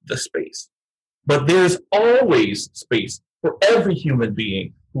be the space, but there's always space for every human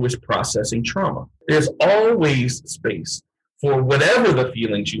being who is processing trauma. There's always space for whatever the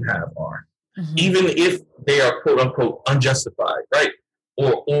feelings you have are, even if they are quote unquote unjustified, right?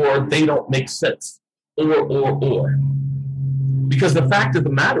 Or they don't make sense, or. Because the fact of the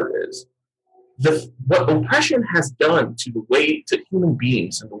matter is, what oppression has done to human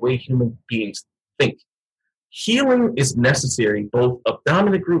beings and the way human beings think, healing is necessary both of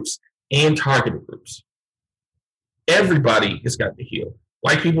dominant groups and targeted groups. Everybody has got to heal.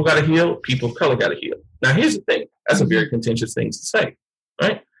 White people got to heal. People of color got to heal. Now, here's the thing. That's a very contentious thing to say,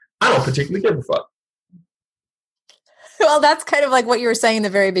 right? I don't particularly give a fuck. Well, that's kind of like what you were saying in the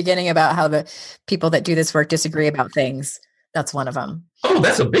very beginning about how the people that do this work disagree about things. That's one of them. Oh,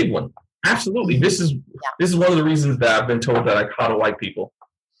 that's a big one. Absolutely. This is one of the reasons that I've been told that I coddle white people.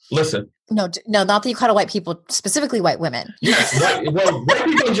 Listen. No, not that you coddle white people, specifically white women. Yes, white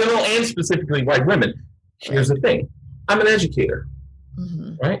people in general and specifically white women. Here's the thing. I'm an educator,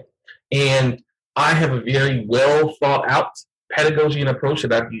 right? And I have a very well thought out pedagogy and approach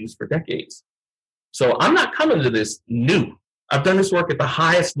that I've used for decades. So I'm not coming to this new. I've done this work at the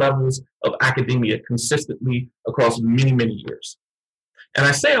highest levels of academia consistently across many, many years. And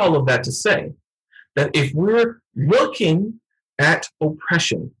I say all of that to say that if we're looking at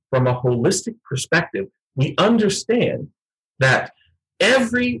oppression from a holistic perspective, we understand that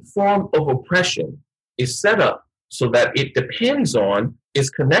Every form of oppression is set up so that it depends on, is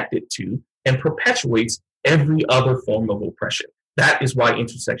connected to, and perpetuates every other form of oppression. That is why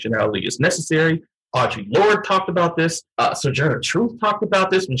intersectionality is necessary. Audre Lorde talked about this. Sojourner Truth talked about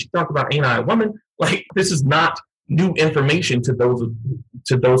this when she talked about Ain't I a Woman? Like, this is not new information to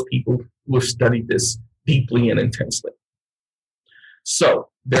those people who have studied this deeply and intensely. So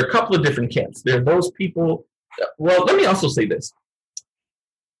there are a couple of different camps. There are those people. Well, let me also say this.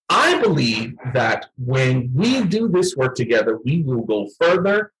 I believe that when we do this work together, we will go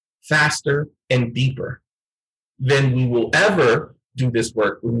further, faster, and deeper than we will ever do this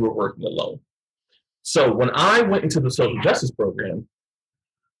work when we're working alone. So when I went into the social justice program,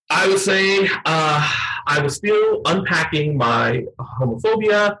 I would say I was still unpacking my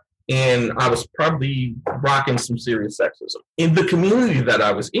homophobia, and I was probably rocking some serious sexism. In the community that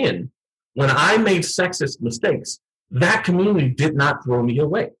I was in, when I made sexist mistakes, that community did not throw me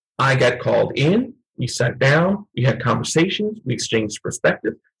away. I got called in, we sat down, we had conversations, we exchanged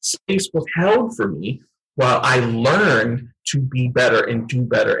perspective. Space was held for me while I learned to be better and do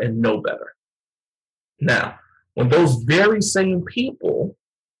better and know better. Now, when those very same people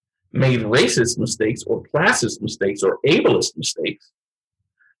made racist mistakes or classist mistakes or ableist mistakes,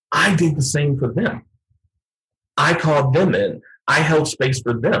 I did the same for them. I called them in. I held space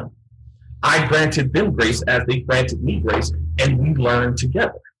for them. I granted them grace as they granted me grace, and we learned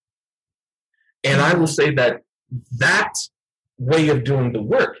together. And I will say that that way of doing the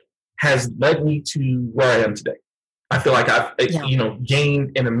work has led me to where I am today. I feel like I've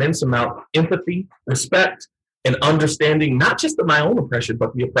gained an immense amount of empathy, respect, and understanding, not just of my own oppression,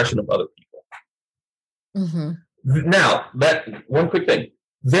 but the oppression of other people. Mm-hmm. Now, that one quick thing.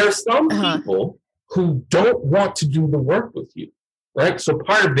 There are some people who don't want to do the work with you, right? So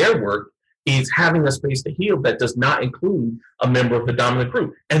part of their work is having a space to heal that does not include a member of the dominant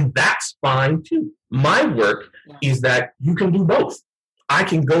group. And that's fine too. My work is that you can do both. I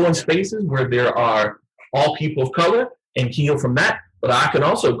can go in spaces where there are all people of color and heal from that, but I can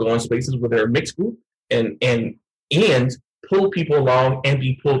also go in spaces where there are mixed group and pull people along and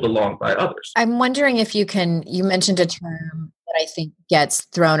be pulled along by others. I'm wondering if you mentioned a term that I think gets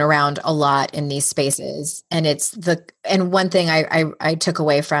thrown around a lot in these spaces. And and one thing I took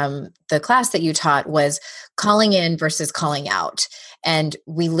away from the class that you taught was calling in versus calling out. And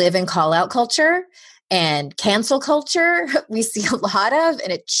we live in call out culture and cancel culture. We see a lot of,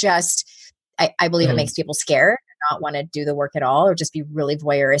 and it just, I believe it makes people scared, not want to do the work at all, or just be really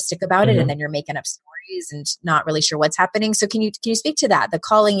voyeuristic about it. And then you're making up stories and not really sure what's happening. So can you speak to that? The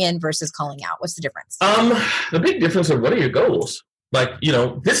calling in versus calling out. What's the difference? The big difference is, what are your goals? Like,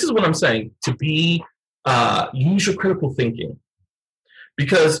 this is what I'm saying, to be, use your critical thinking.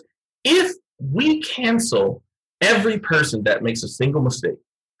 Because if we cancel every person that makes a single mistake,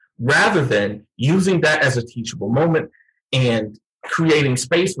 rather than using that as a teachable moment and creating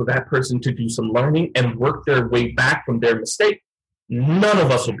space for that person to do some learning and work their way back from their mistake, none of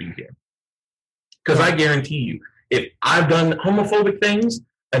us will be here. Because I guarantee you, if I've done homophobic things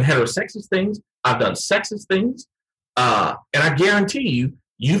and heterosexist things, I've done sexist things, and I guarantee you,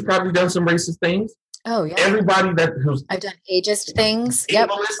 you've probably done some racist things. Oh, yeah. Everybody I've done ageist things,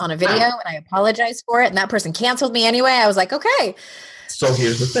 on a video, and I apologize for it, and that person canceled me anyway. I was like, okay. So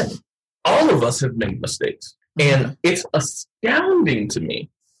here's the thing. All of us have made mistakes. And it's astounding to me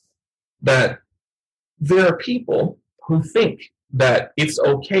that there are people who think that it's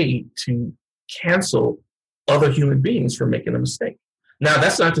okay to cancel other human beings for making a mistake. Now,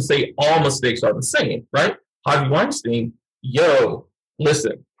 that's not to say all mistakes are the same, right? Harvey Weinstein,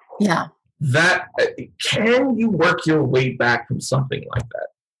 listen. Yeah. Can you work your way back from something like that?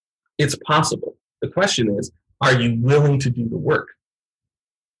 It's possible. The question is, are you willing to do the work?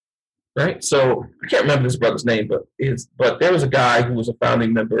 Right? So I can't remember this brother's name, but there was a guy who was a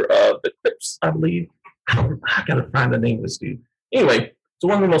founding member of the Crips, I believe. I got to find the name of this dude. Anyway, it's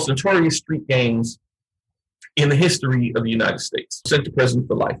one of the most notorious street gangs in the history of the United States. Sent to prison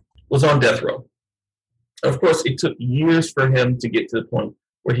for life. Was on death row. Of course, it took years for him to get to the point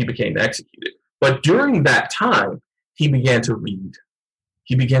where he became executed. But during that time, he began to read.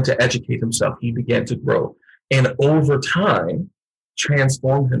 He began to educate himself. He began to grow. And over time,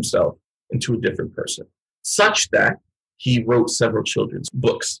 transformed himself into a different person, such that he wrote several children's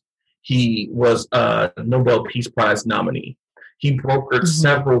books. He was a Nobel Peace Prize nominee. He brokered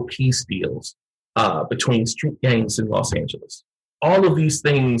several peace deals between street gangs in Los Angeles. All of these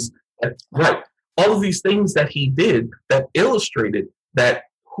things, all of these things that he did that illustrated that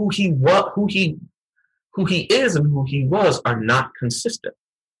who he is and who he was are not consistent.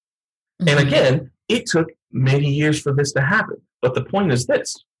 And again, it took many years for this to happen. But the point is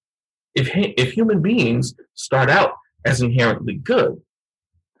this: if human beings start out as inherently good,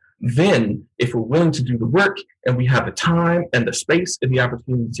 then if we're willing to do the work and we have the time and the space and the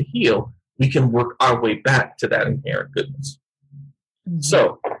opportunity to heal, we can work our way back to that inherent goodness. Mm-hmm.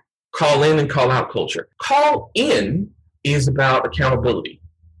 So call in and call out culture. Call in is about accountability.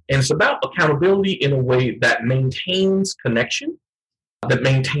 And it's about accountability in a way that maintains connection, that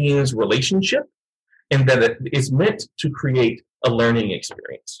maintains relationship, and that it is meant to create a learning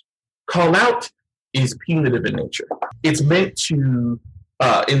experience. Call out is punitive in nature. It's meant to,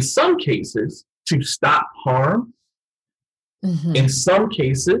 in some cases, to stop harm. Mm-hmm. In some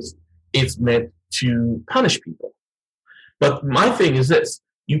cases, it's meant to punish people. But my thing is this: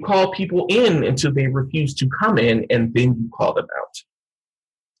 you call people in until they refuse to come in, and then you call them out.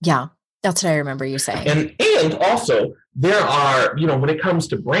 Yeah, that's what I remember you saying. And also, there are, when it comes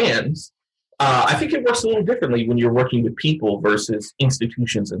to brands, I think it works a little differently when you're working with people versus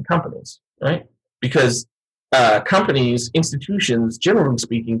institutions and companies, right? Because companies, institutions, generally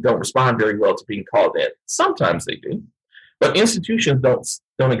speaking, don't respond very well to being called in. Sometimes they do, but institutions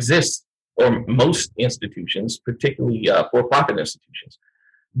don't exist, or most institutions, particularly for-profit institutions,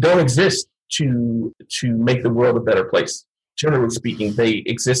 don't exist to make the world a better place. Generally speaking, they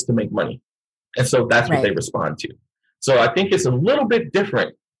exist to make money, and so that's what they respond to. So I think it's a little bit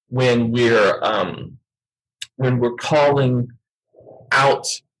different when we're calling out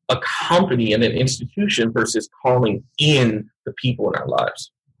a company and an institution versus calling in the people in our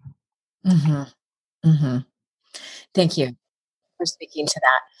lives. Mm-hmm. Mm-hmm. Thank you for speaking to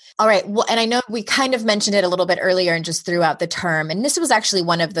that. All right. Well, and I know we kind of mentioned it a little bit earlier and just threw out the term. And this was actually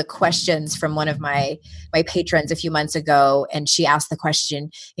one of the questions from one of my patrons a few months ago. And she asked the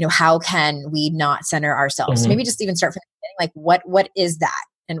question, how can we not center ourselves? Mm-hmm. Maybe just even start from the beginning, like what is that?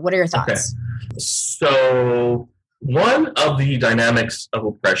 And what are your thoughts? Okay. So one of the dynamics of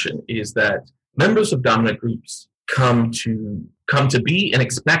oppression is that members of dominant groups come to be and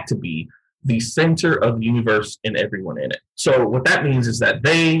expect to be the center of the universe and everyone in it. So what that means is that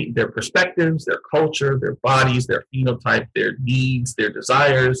their perspectives, their culture, their bodies, their phenotype, their needs, their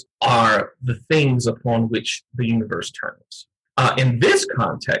desires are the things upon which the universe turns. In this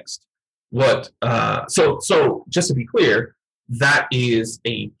context, so just to be clear, that is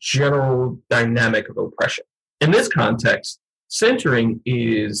a general dynamic of oppression. In this context, centering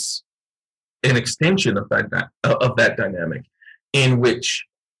is an extension of that dynamic, in which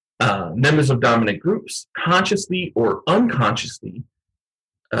members of dominant groups consciously or unconsciously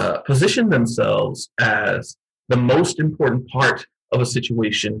position themselves as the most important part of a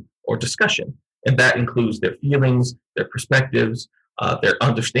situation or discussion. And that includes their feelings, their perspectives, their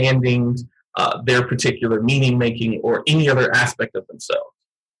understandings, their particular meaning making, or any other aspect of themselves.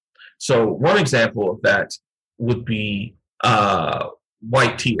 So one example of that would be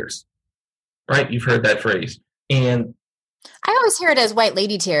white tears, right? You've heard that phrase. And I always hear it as white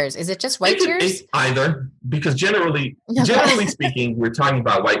lady tears. Is it just white tears? Either, because generally speaking, we're talking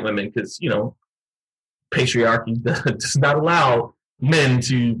about white women because, patriarchy does not allow men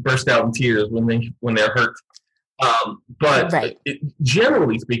to burst out in tears when they're hurt. But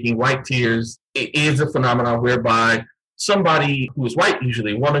generally speaking, white tears is a phenomenon whereby somebody who is white,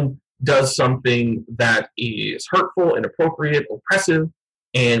 usually a woman, does something that is hurtful, inappropriate, oppressive,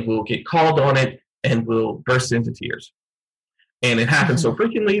 and will get called on it and will burst into tears. And it happens so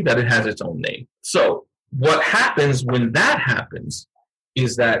frequently that it has its own name. So what happens when that happens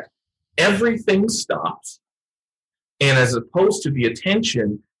is that everything stops. And as opposed to the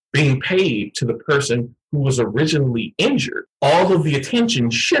attention being paid to the person who was originally injured, all of the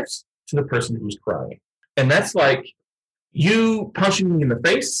attention shifts to the person who's crying. And that's like you punching me in the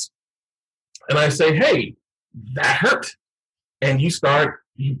face, and I say, hey, that hurt. And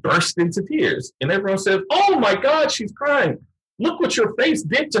you burst into tears. And everyone says, oh my God, she's crying. Look what your face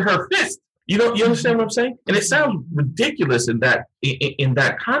did to her fist. You understand what I'm saying? And it sounds ridiculous in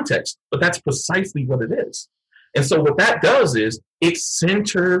that context, but that's precisely what it is. And so what that does is it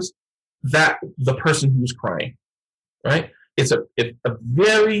centers the person who's crying, right? It's a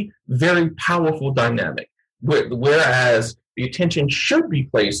very, very powerful dynamic. Whereas the attention should be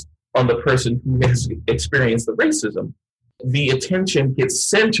placed on the person who has experienced the racism, the attention gets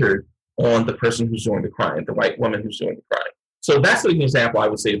centered on the person who's doing the crying, the white woman who's doing the crying. So that's an example, I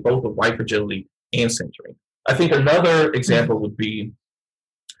would say, both of white fragility and centering. I think another example would be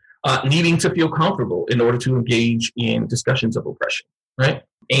needing to feel comfortable in order to engage in discussions of oppression, right?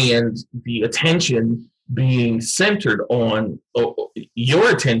 And the attention being centered on your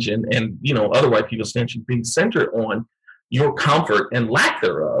attention and, other white people's attention being centered on your comfort and lack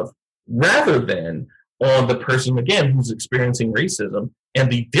thereof, rather than on the person, again, who's experiencing racism and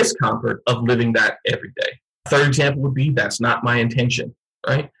the discomfort of living that every day. Third example would be, that's not my intention,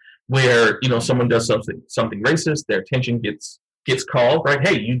 right? Where, someone does something racist, their attention gets called, right?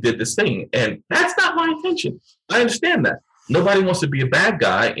 Hey, you did this thing. And that's not my intention. I understand that. Nobody wants to be a bad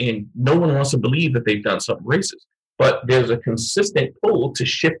guy, and no one wants to believe that they've done something racist. But there's a consistent pull to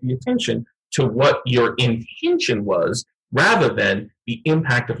shift the attention to what your intention was rather than the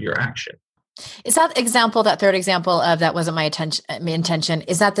impact of your action. Is that third example of that wasn't my intention,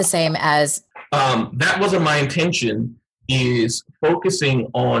 is that the same as? That wasn't my intention is focusing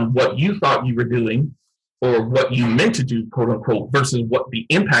on what you thought you were doing or what you meant to do, quote unquote, versus what the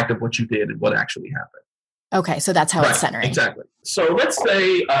impact of what you did and what actually happened. Okay, so that's how it's centering. Exactly. So let's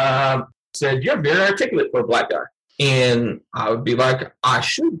say, said, you're very articulate for a Black guy. And I would be like, I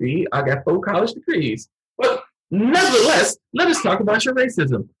should be. I got 4 college degrees. But nevertheless, let us talk about your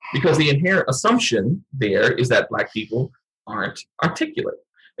racism. Because the inherent assumption there is that Black people aren't articulate.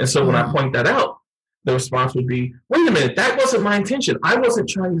 And so when I point that out, the response would be, wait a minute, that wasn't my intention. I wasn't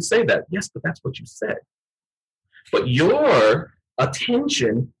trying to say that. Yes, but that's what you said. But your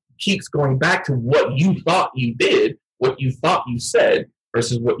attention keeps going back to what you thought you did, what you thought you said,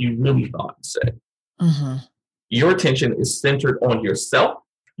 versus what you really thought you said. Mm-hmm. Your attention is centered on yourself,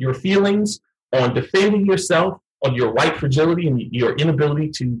 your feelings, on defending yourself, on your white fragility and your inability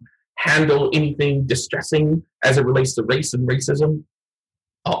to handle anything distressing as it relates to race and racism,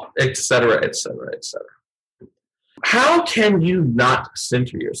 et cetera, et cetera, et cetera. How can you not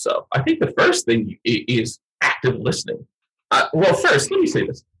center yourself? I think the first thing is active listening. Well, first, let me say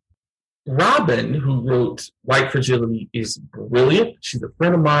this. Robin, who wrote White Fragility, is brilliant. She's a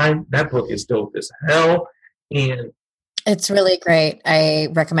friend of mine. That book is dope as hell. And it's really great. I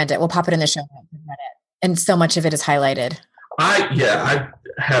recommend it. We'll pop it in the show notes. I've read it. And so much of it is highlighted. I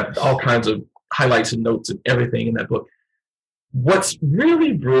have all kinds of highlights and notes and everything in that book. What's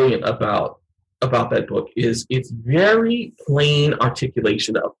really brilliant about that book is it's very plain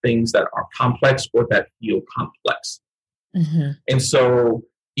articulation of things that are complex or that feel complex. Mm-hmm. And so,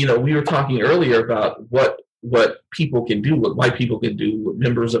 we were talking earlier about what people can do, what white people can do, what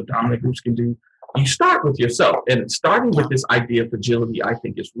members of dominant groups can do. You start with yourself, and starting with this idea of fragility, I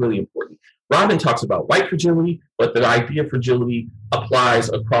think, is really important. Robin talks about white fragility, but the idea of fragility applies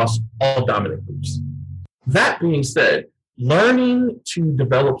across all dominant groups. That being said, learning to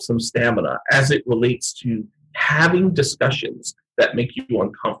develop some stamina as it relates to having discussions that make you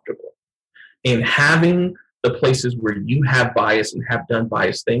uncomfortable and having the places where you have bias and have done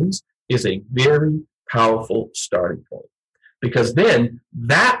biased things is a very powerful starting point, because then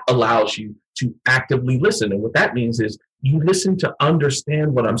that allows you to actively listen. And what that means is you listen to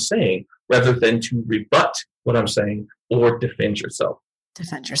understand what I'm saying rather than to rebut what I'm saying or defend yourself.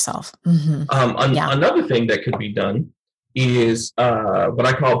 Mm-hmm. Another thing that could be done is what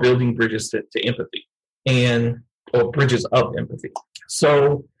I call building bridges to empathy or bridges of empathy.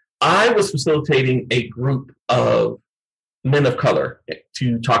 So I was facilitating a group of men of color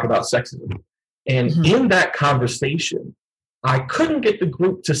to talk about sexism. And in that conversation, I couldn't get the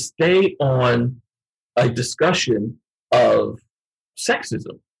group to stay on a discussion of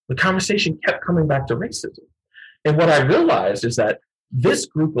sexism. The conversation kept coming back to racism. And what I realized is that this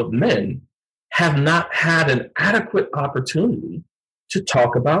group of men have not had an adequate opportunity to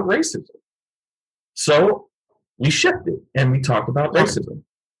talk about racism. So we shifted and we talked about racism.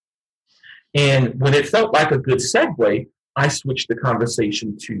 And when it felt like a good segue, I switched the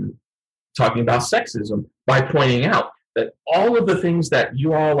conversation to talking about sexism by pointing out that all of the things that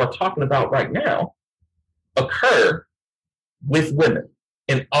you all are talking about right now occur with women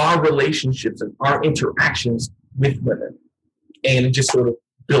and our relationships and our interactions with women. And it just sort of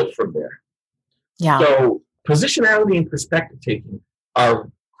built from there. Yeah. So positionality and perspective taking are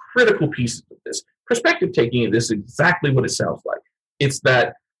critical pieces of this. Perspective taking is exactly what it sounds like. It's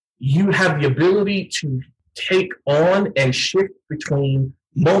that you have the ability to take on and shift between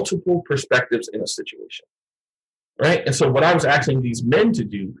multiple perspectives in a situation. Right? And so what I was asking these men to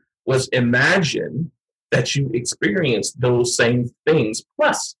do was imagine that you experience those same things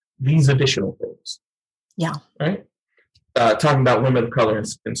plus these additional things. Yeah. Right? Talking about women of color and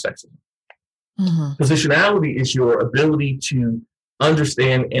sexism. Mm-hmm. Positionality is your ability to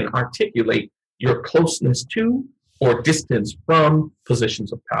understand and articulate your closeness to or distance from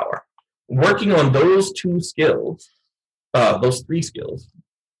positions of power. Working on those 2 skills, those 3 skills,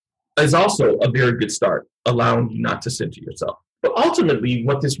 is also a very good start, allowing you not to center yourself. But ultimately,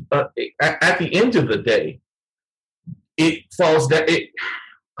 what this at the end of the day, it falls down.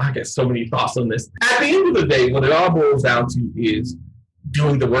 I guess so many thoughts on this. At the end of the day, what it all boils down to is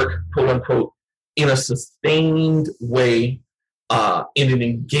doing the work, quote unquote, in a sustained way, in an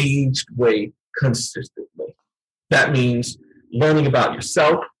engaged way, consistently. That means learning about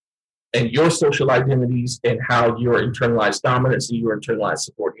yourself and your social identities and how your internalized dominance and your internalized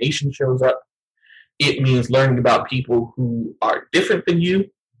subordination shows up. It means learning about people who are different than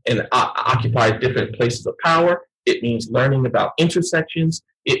you and occupy different places of power. It means learning about intersections.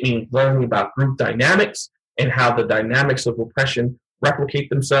 It means learning about group dynamics and how the dynamics of oppression replicate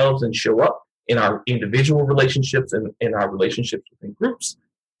themselves and show up in our individual relationships and in our relationships within groups.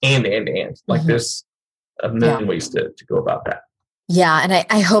 And. Like there's a million ways to go about that. Yeah. And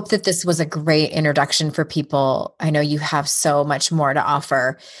I hope that this was a great introduction for people. I know you have so much more to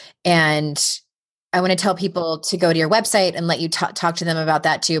offer. And I want to tell people to go to your website and let you talk to them about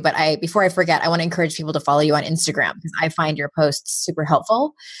that too. But before I forget, I want to encourage people to follow you on Instagram because I find your posts super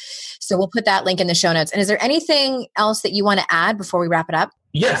helpful. So we'll put that link in the show notes. And is there anything else that you want to add before we wrap it up?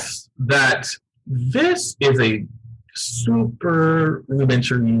 Yes, that this is a super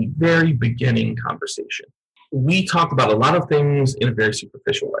rudimentary, very beginning conversation. We talk about a lot of things in a very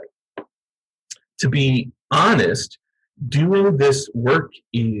superficial way. To be honest, doing this work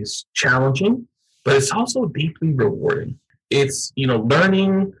is challenging, but it's also deeply rewarding. It's,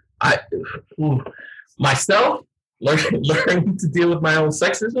 learning myself, learning to deal with my own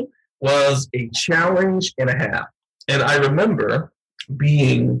sexism was a challenge and a half. And I remember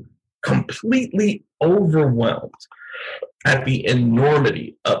being completely overwhelmed at the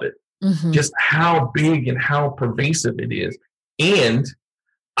enormity of it. Mm-hmm. Just how big and how pervasive it is. And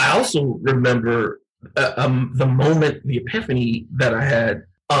I also remember the moment, the epiphany that I had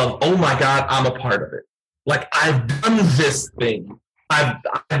of, oh my God, I'm a part of it. Like, I've done this thing. I've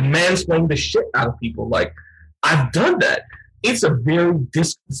mansplained the shit out of people. Like, I've done that. It's a very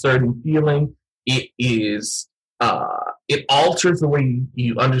disconcerting feeling. It is, it alters the way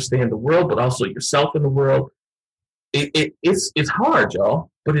you understand the world, but also yourself in the world. It's hard, y'all,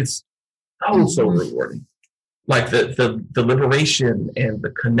 but it's so rewarding. Like the liberation and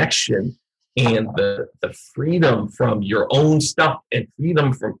the connection and the freedom from your own stuff and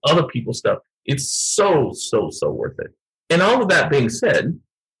freedom from other people's stuff. It's so worth it. And all of that being said,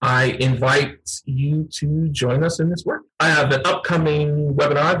 I invite you to join us in this work. I have an upcoming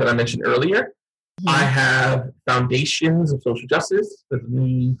webinar that I mentioned earlier. Mm-hmm. I have Foundations of Social Justice. There's a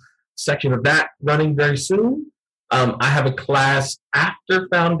new section of that running very soon. I have a class after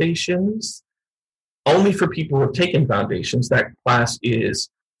Foundations, only for people who have taken Foundations. That class is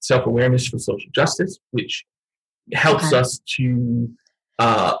Self-Awareness for Social Justice, which helps us to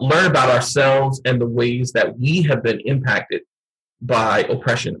learn about ourselves and the ways that we have been impacted by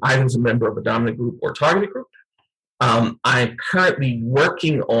oppression, either as a member of a dominant group or targeted group. I'm currently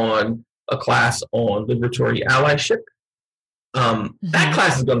working on a class on liberatory allyship. That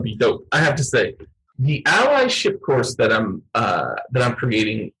class is going to be dope, I have to say. The allyship course that I'm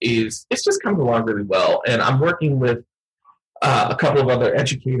creating it's just coming along really well, and I'm working with a couple of other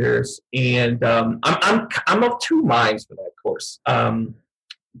educators, and I'm of two minds for that course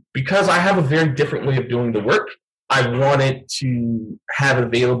because I have a very different way of doing the work. I wanted to have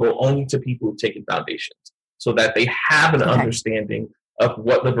available only to people who've taken Foundations, so that they have an understanding of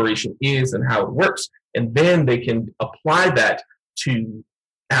what liberation is and how it works, and then they can apply that to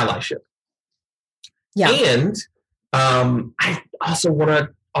allyship. Yeah. And I also want to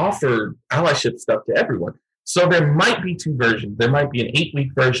offer allyship stuff to everyone. So there might be two versions. There might be an 8-week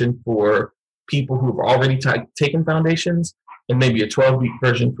version for people who have already taken Foundations, and maybe a 12-week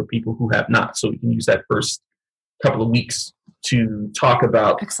version for people who have not. So we can use that first couple of weeks to talk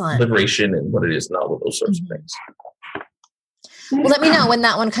about liberation and what it is and all of those sorts of things. Well, let me know when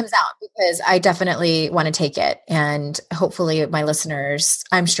that one comes out, because I definitely want to take it. And hopefully my listeners,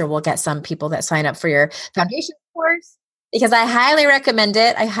 I'm sure we'll get some people that sign up for your Foundation course, because I highly recommend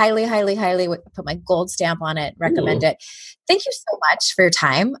it. I highly put my gold stamp on it, recommend it. Thank you so much for your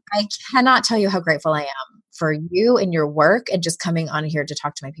time. I cannot tell you how grateful I am for you and your work and just coming on here to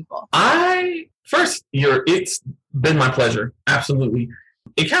talk to my people. It's been my pleasure. Absolutely.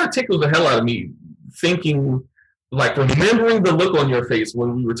 It kind of tickles the hell out of me thinking, like, remembering the look on your face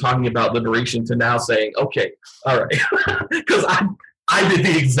when we were talking about liberation to now saying, okay, all right. Because I did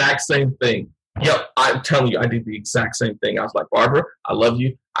the exact same thing. Yep, I'm telling you, I did the exact same thing. I was like, Barbara, I love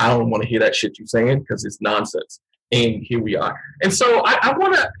you. I don't want to hear that shit you're saying because it's nonsense. And here we are. And so I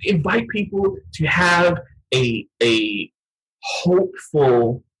want to invite people to have a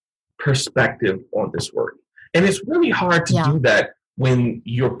hopeful perspective on this work. And it's really hard to do that when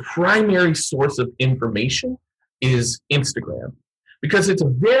your primary source of information is Instagram, because it's a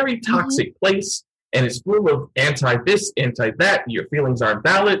very toxic place, and it's full of anti this, anti that. Your feelings aren't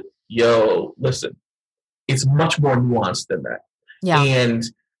valid. yo, listen, it's much more nuanced than that. Yeah. And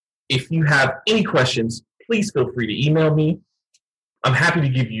if you have any questions, please feel free to email me. I'm happy to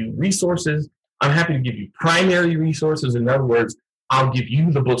give you resources. I'm happy to give you primary resources. In other words, I'll give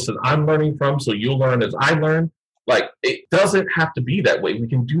you the books that I'm learning from, so you'll learn as I learn. Like, it doesn't have to be that way. We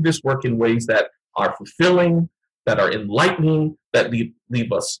can do this work in ways that are fulfilling, that are enlightening, that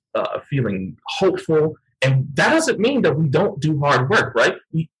leave us feeling hopeful. And that doesn't mean that we don't do hard work, right?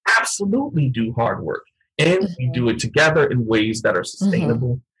 We absolutely do hard work. And we do it together in ways that are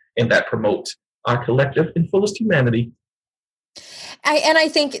sustainable and that promote our collective and fullest humanity. I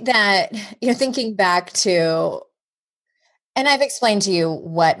think that, thinking back to, and I've explained to you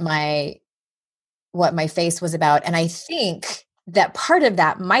what my face was about. And I think that part of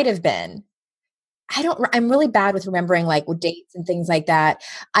that might have been, I'm really bad with remembering like dates and things like that.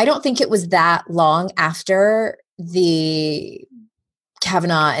 I don't think it was that long after the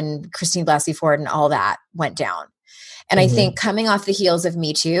Kavanaugh and Christine Blasey Ford and all that went down. And I think coming off the heels of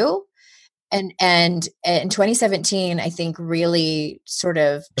Me Too, and in 2017, I think really sort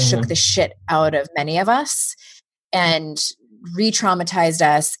of shook the shit out of many of us and re-traumatized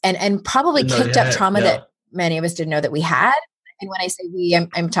us and probably kicked up trauma that many of us didn't know that we had. And when I say we,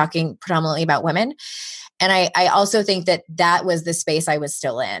 I'm talking predominantly about women. And I also think that was the space I was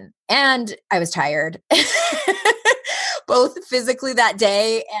still in. And I was tired, both physically that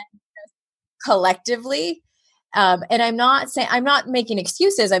day and collectively. And I'm not making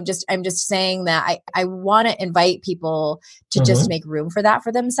excuses. I'm just saying that I want to invite people to just make room for that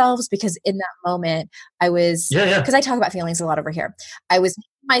for themselves, because in that moment I was, because I talk about feelings a lot over here. I was making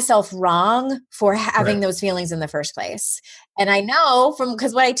myself wrong for having those feelings in the first place. And I know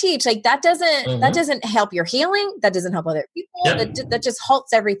because what I teach, like that doesn't help your healing. That doesn't help other people. That just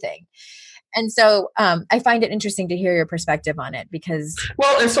halts everything. And so I find it interesting to hear your perspective on it, because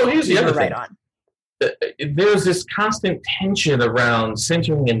and so here's the other thing. Right on. There's this constant tension around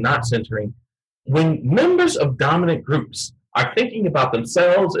centering and not centering. When members of dominant groups are thinking about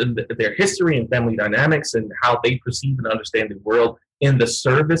themselves and their history and family dynamics and how they perceive and understand the world in the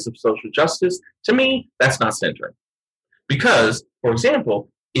service of social justice, to me, that's not centering. Because, for example,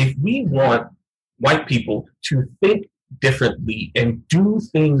 if we want white people to think differently and do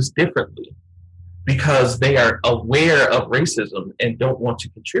things differently because they are aware of racism and don't want to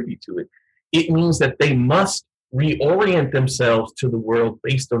contribute to it, it means that they must reorient themselves to the world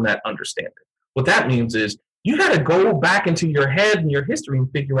based on that understanding. What that means is you got to go back into your head and your history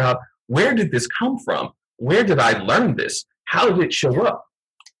and figure out, where did this come from? Where did I learn this? How did it show up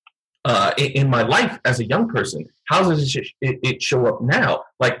in my life as a young person? How does it show up now?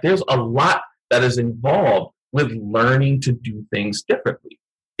 Like, there's a lot that is involved with learning to do things differently.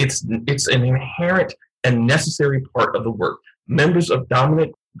 It's an inherent and necessary part of the work. Members of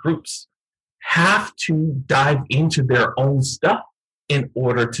dominant groups have to dive into their own stuff in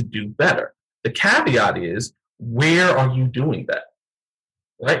order to do better. The caveat is, where are you doing that?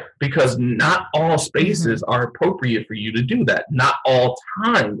 Right? Because not all spaces are appropriate for you to do that. Not all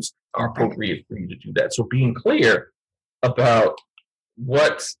times are appropriate for you to do that. So being clear about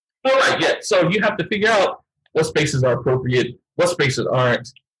so you have to figure out what spaces are appropriate, what spaces aren't.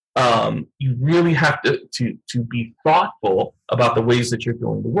 You really have to be thoughtful about the ways that you're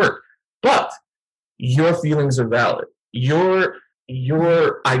doing the work. But your feelings are valid.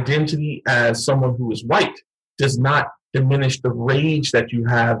 Your identity as someone who is white does not diminish the rage that you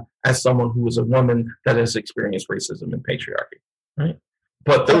have as someone who is a woman that has experienced racism and patriarchy. Right?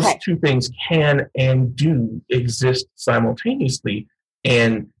 But those two things can and do exist simultaneously,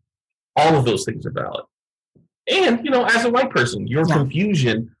 and all of those things are valid. And, as a white person, your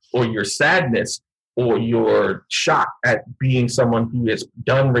confusion or your sadness or your shock at being someone who has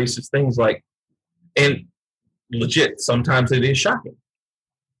done racist things, and legit, sometimes it is shocking.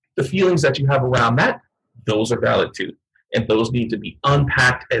 The feelings that you have around that, those are valid too. And those need to be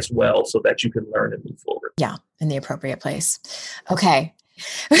unpacked as well so that you can learn and move forward. Yeah, in the appropriate place. Okay.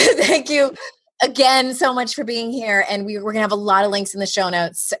 Thank you again so much for being here. And we're going to have a lot of links in the show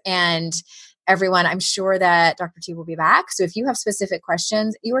notes. And everyone, I'm sure that Dr. T will be back. So if you have specific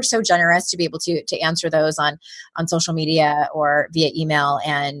questions, you are so generous to be able to answer those on social media or via email.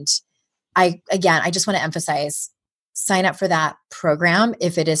 And I just want to emphasize, sign up for that program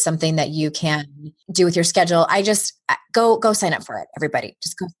if it is something that you can do with your schedule. Go sign up for it. Everybody,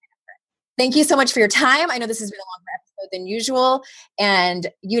 just go sign up for it. Thank you so much for your time. I know this has been a longer episode than usual,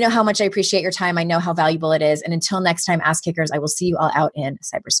 and you know how much I appreciate your time. I know how valuable it is. And until next time, Ass Kickers, I will see you all out in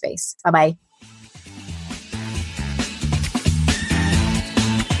cyberspace. Bye-bye.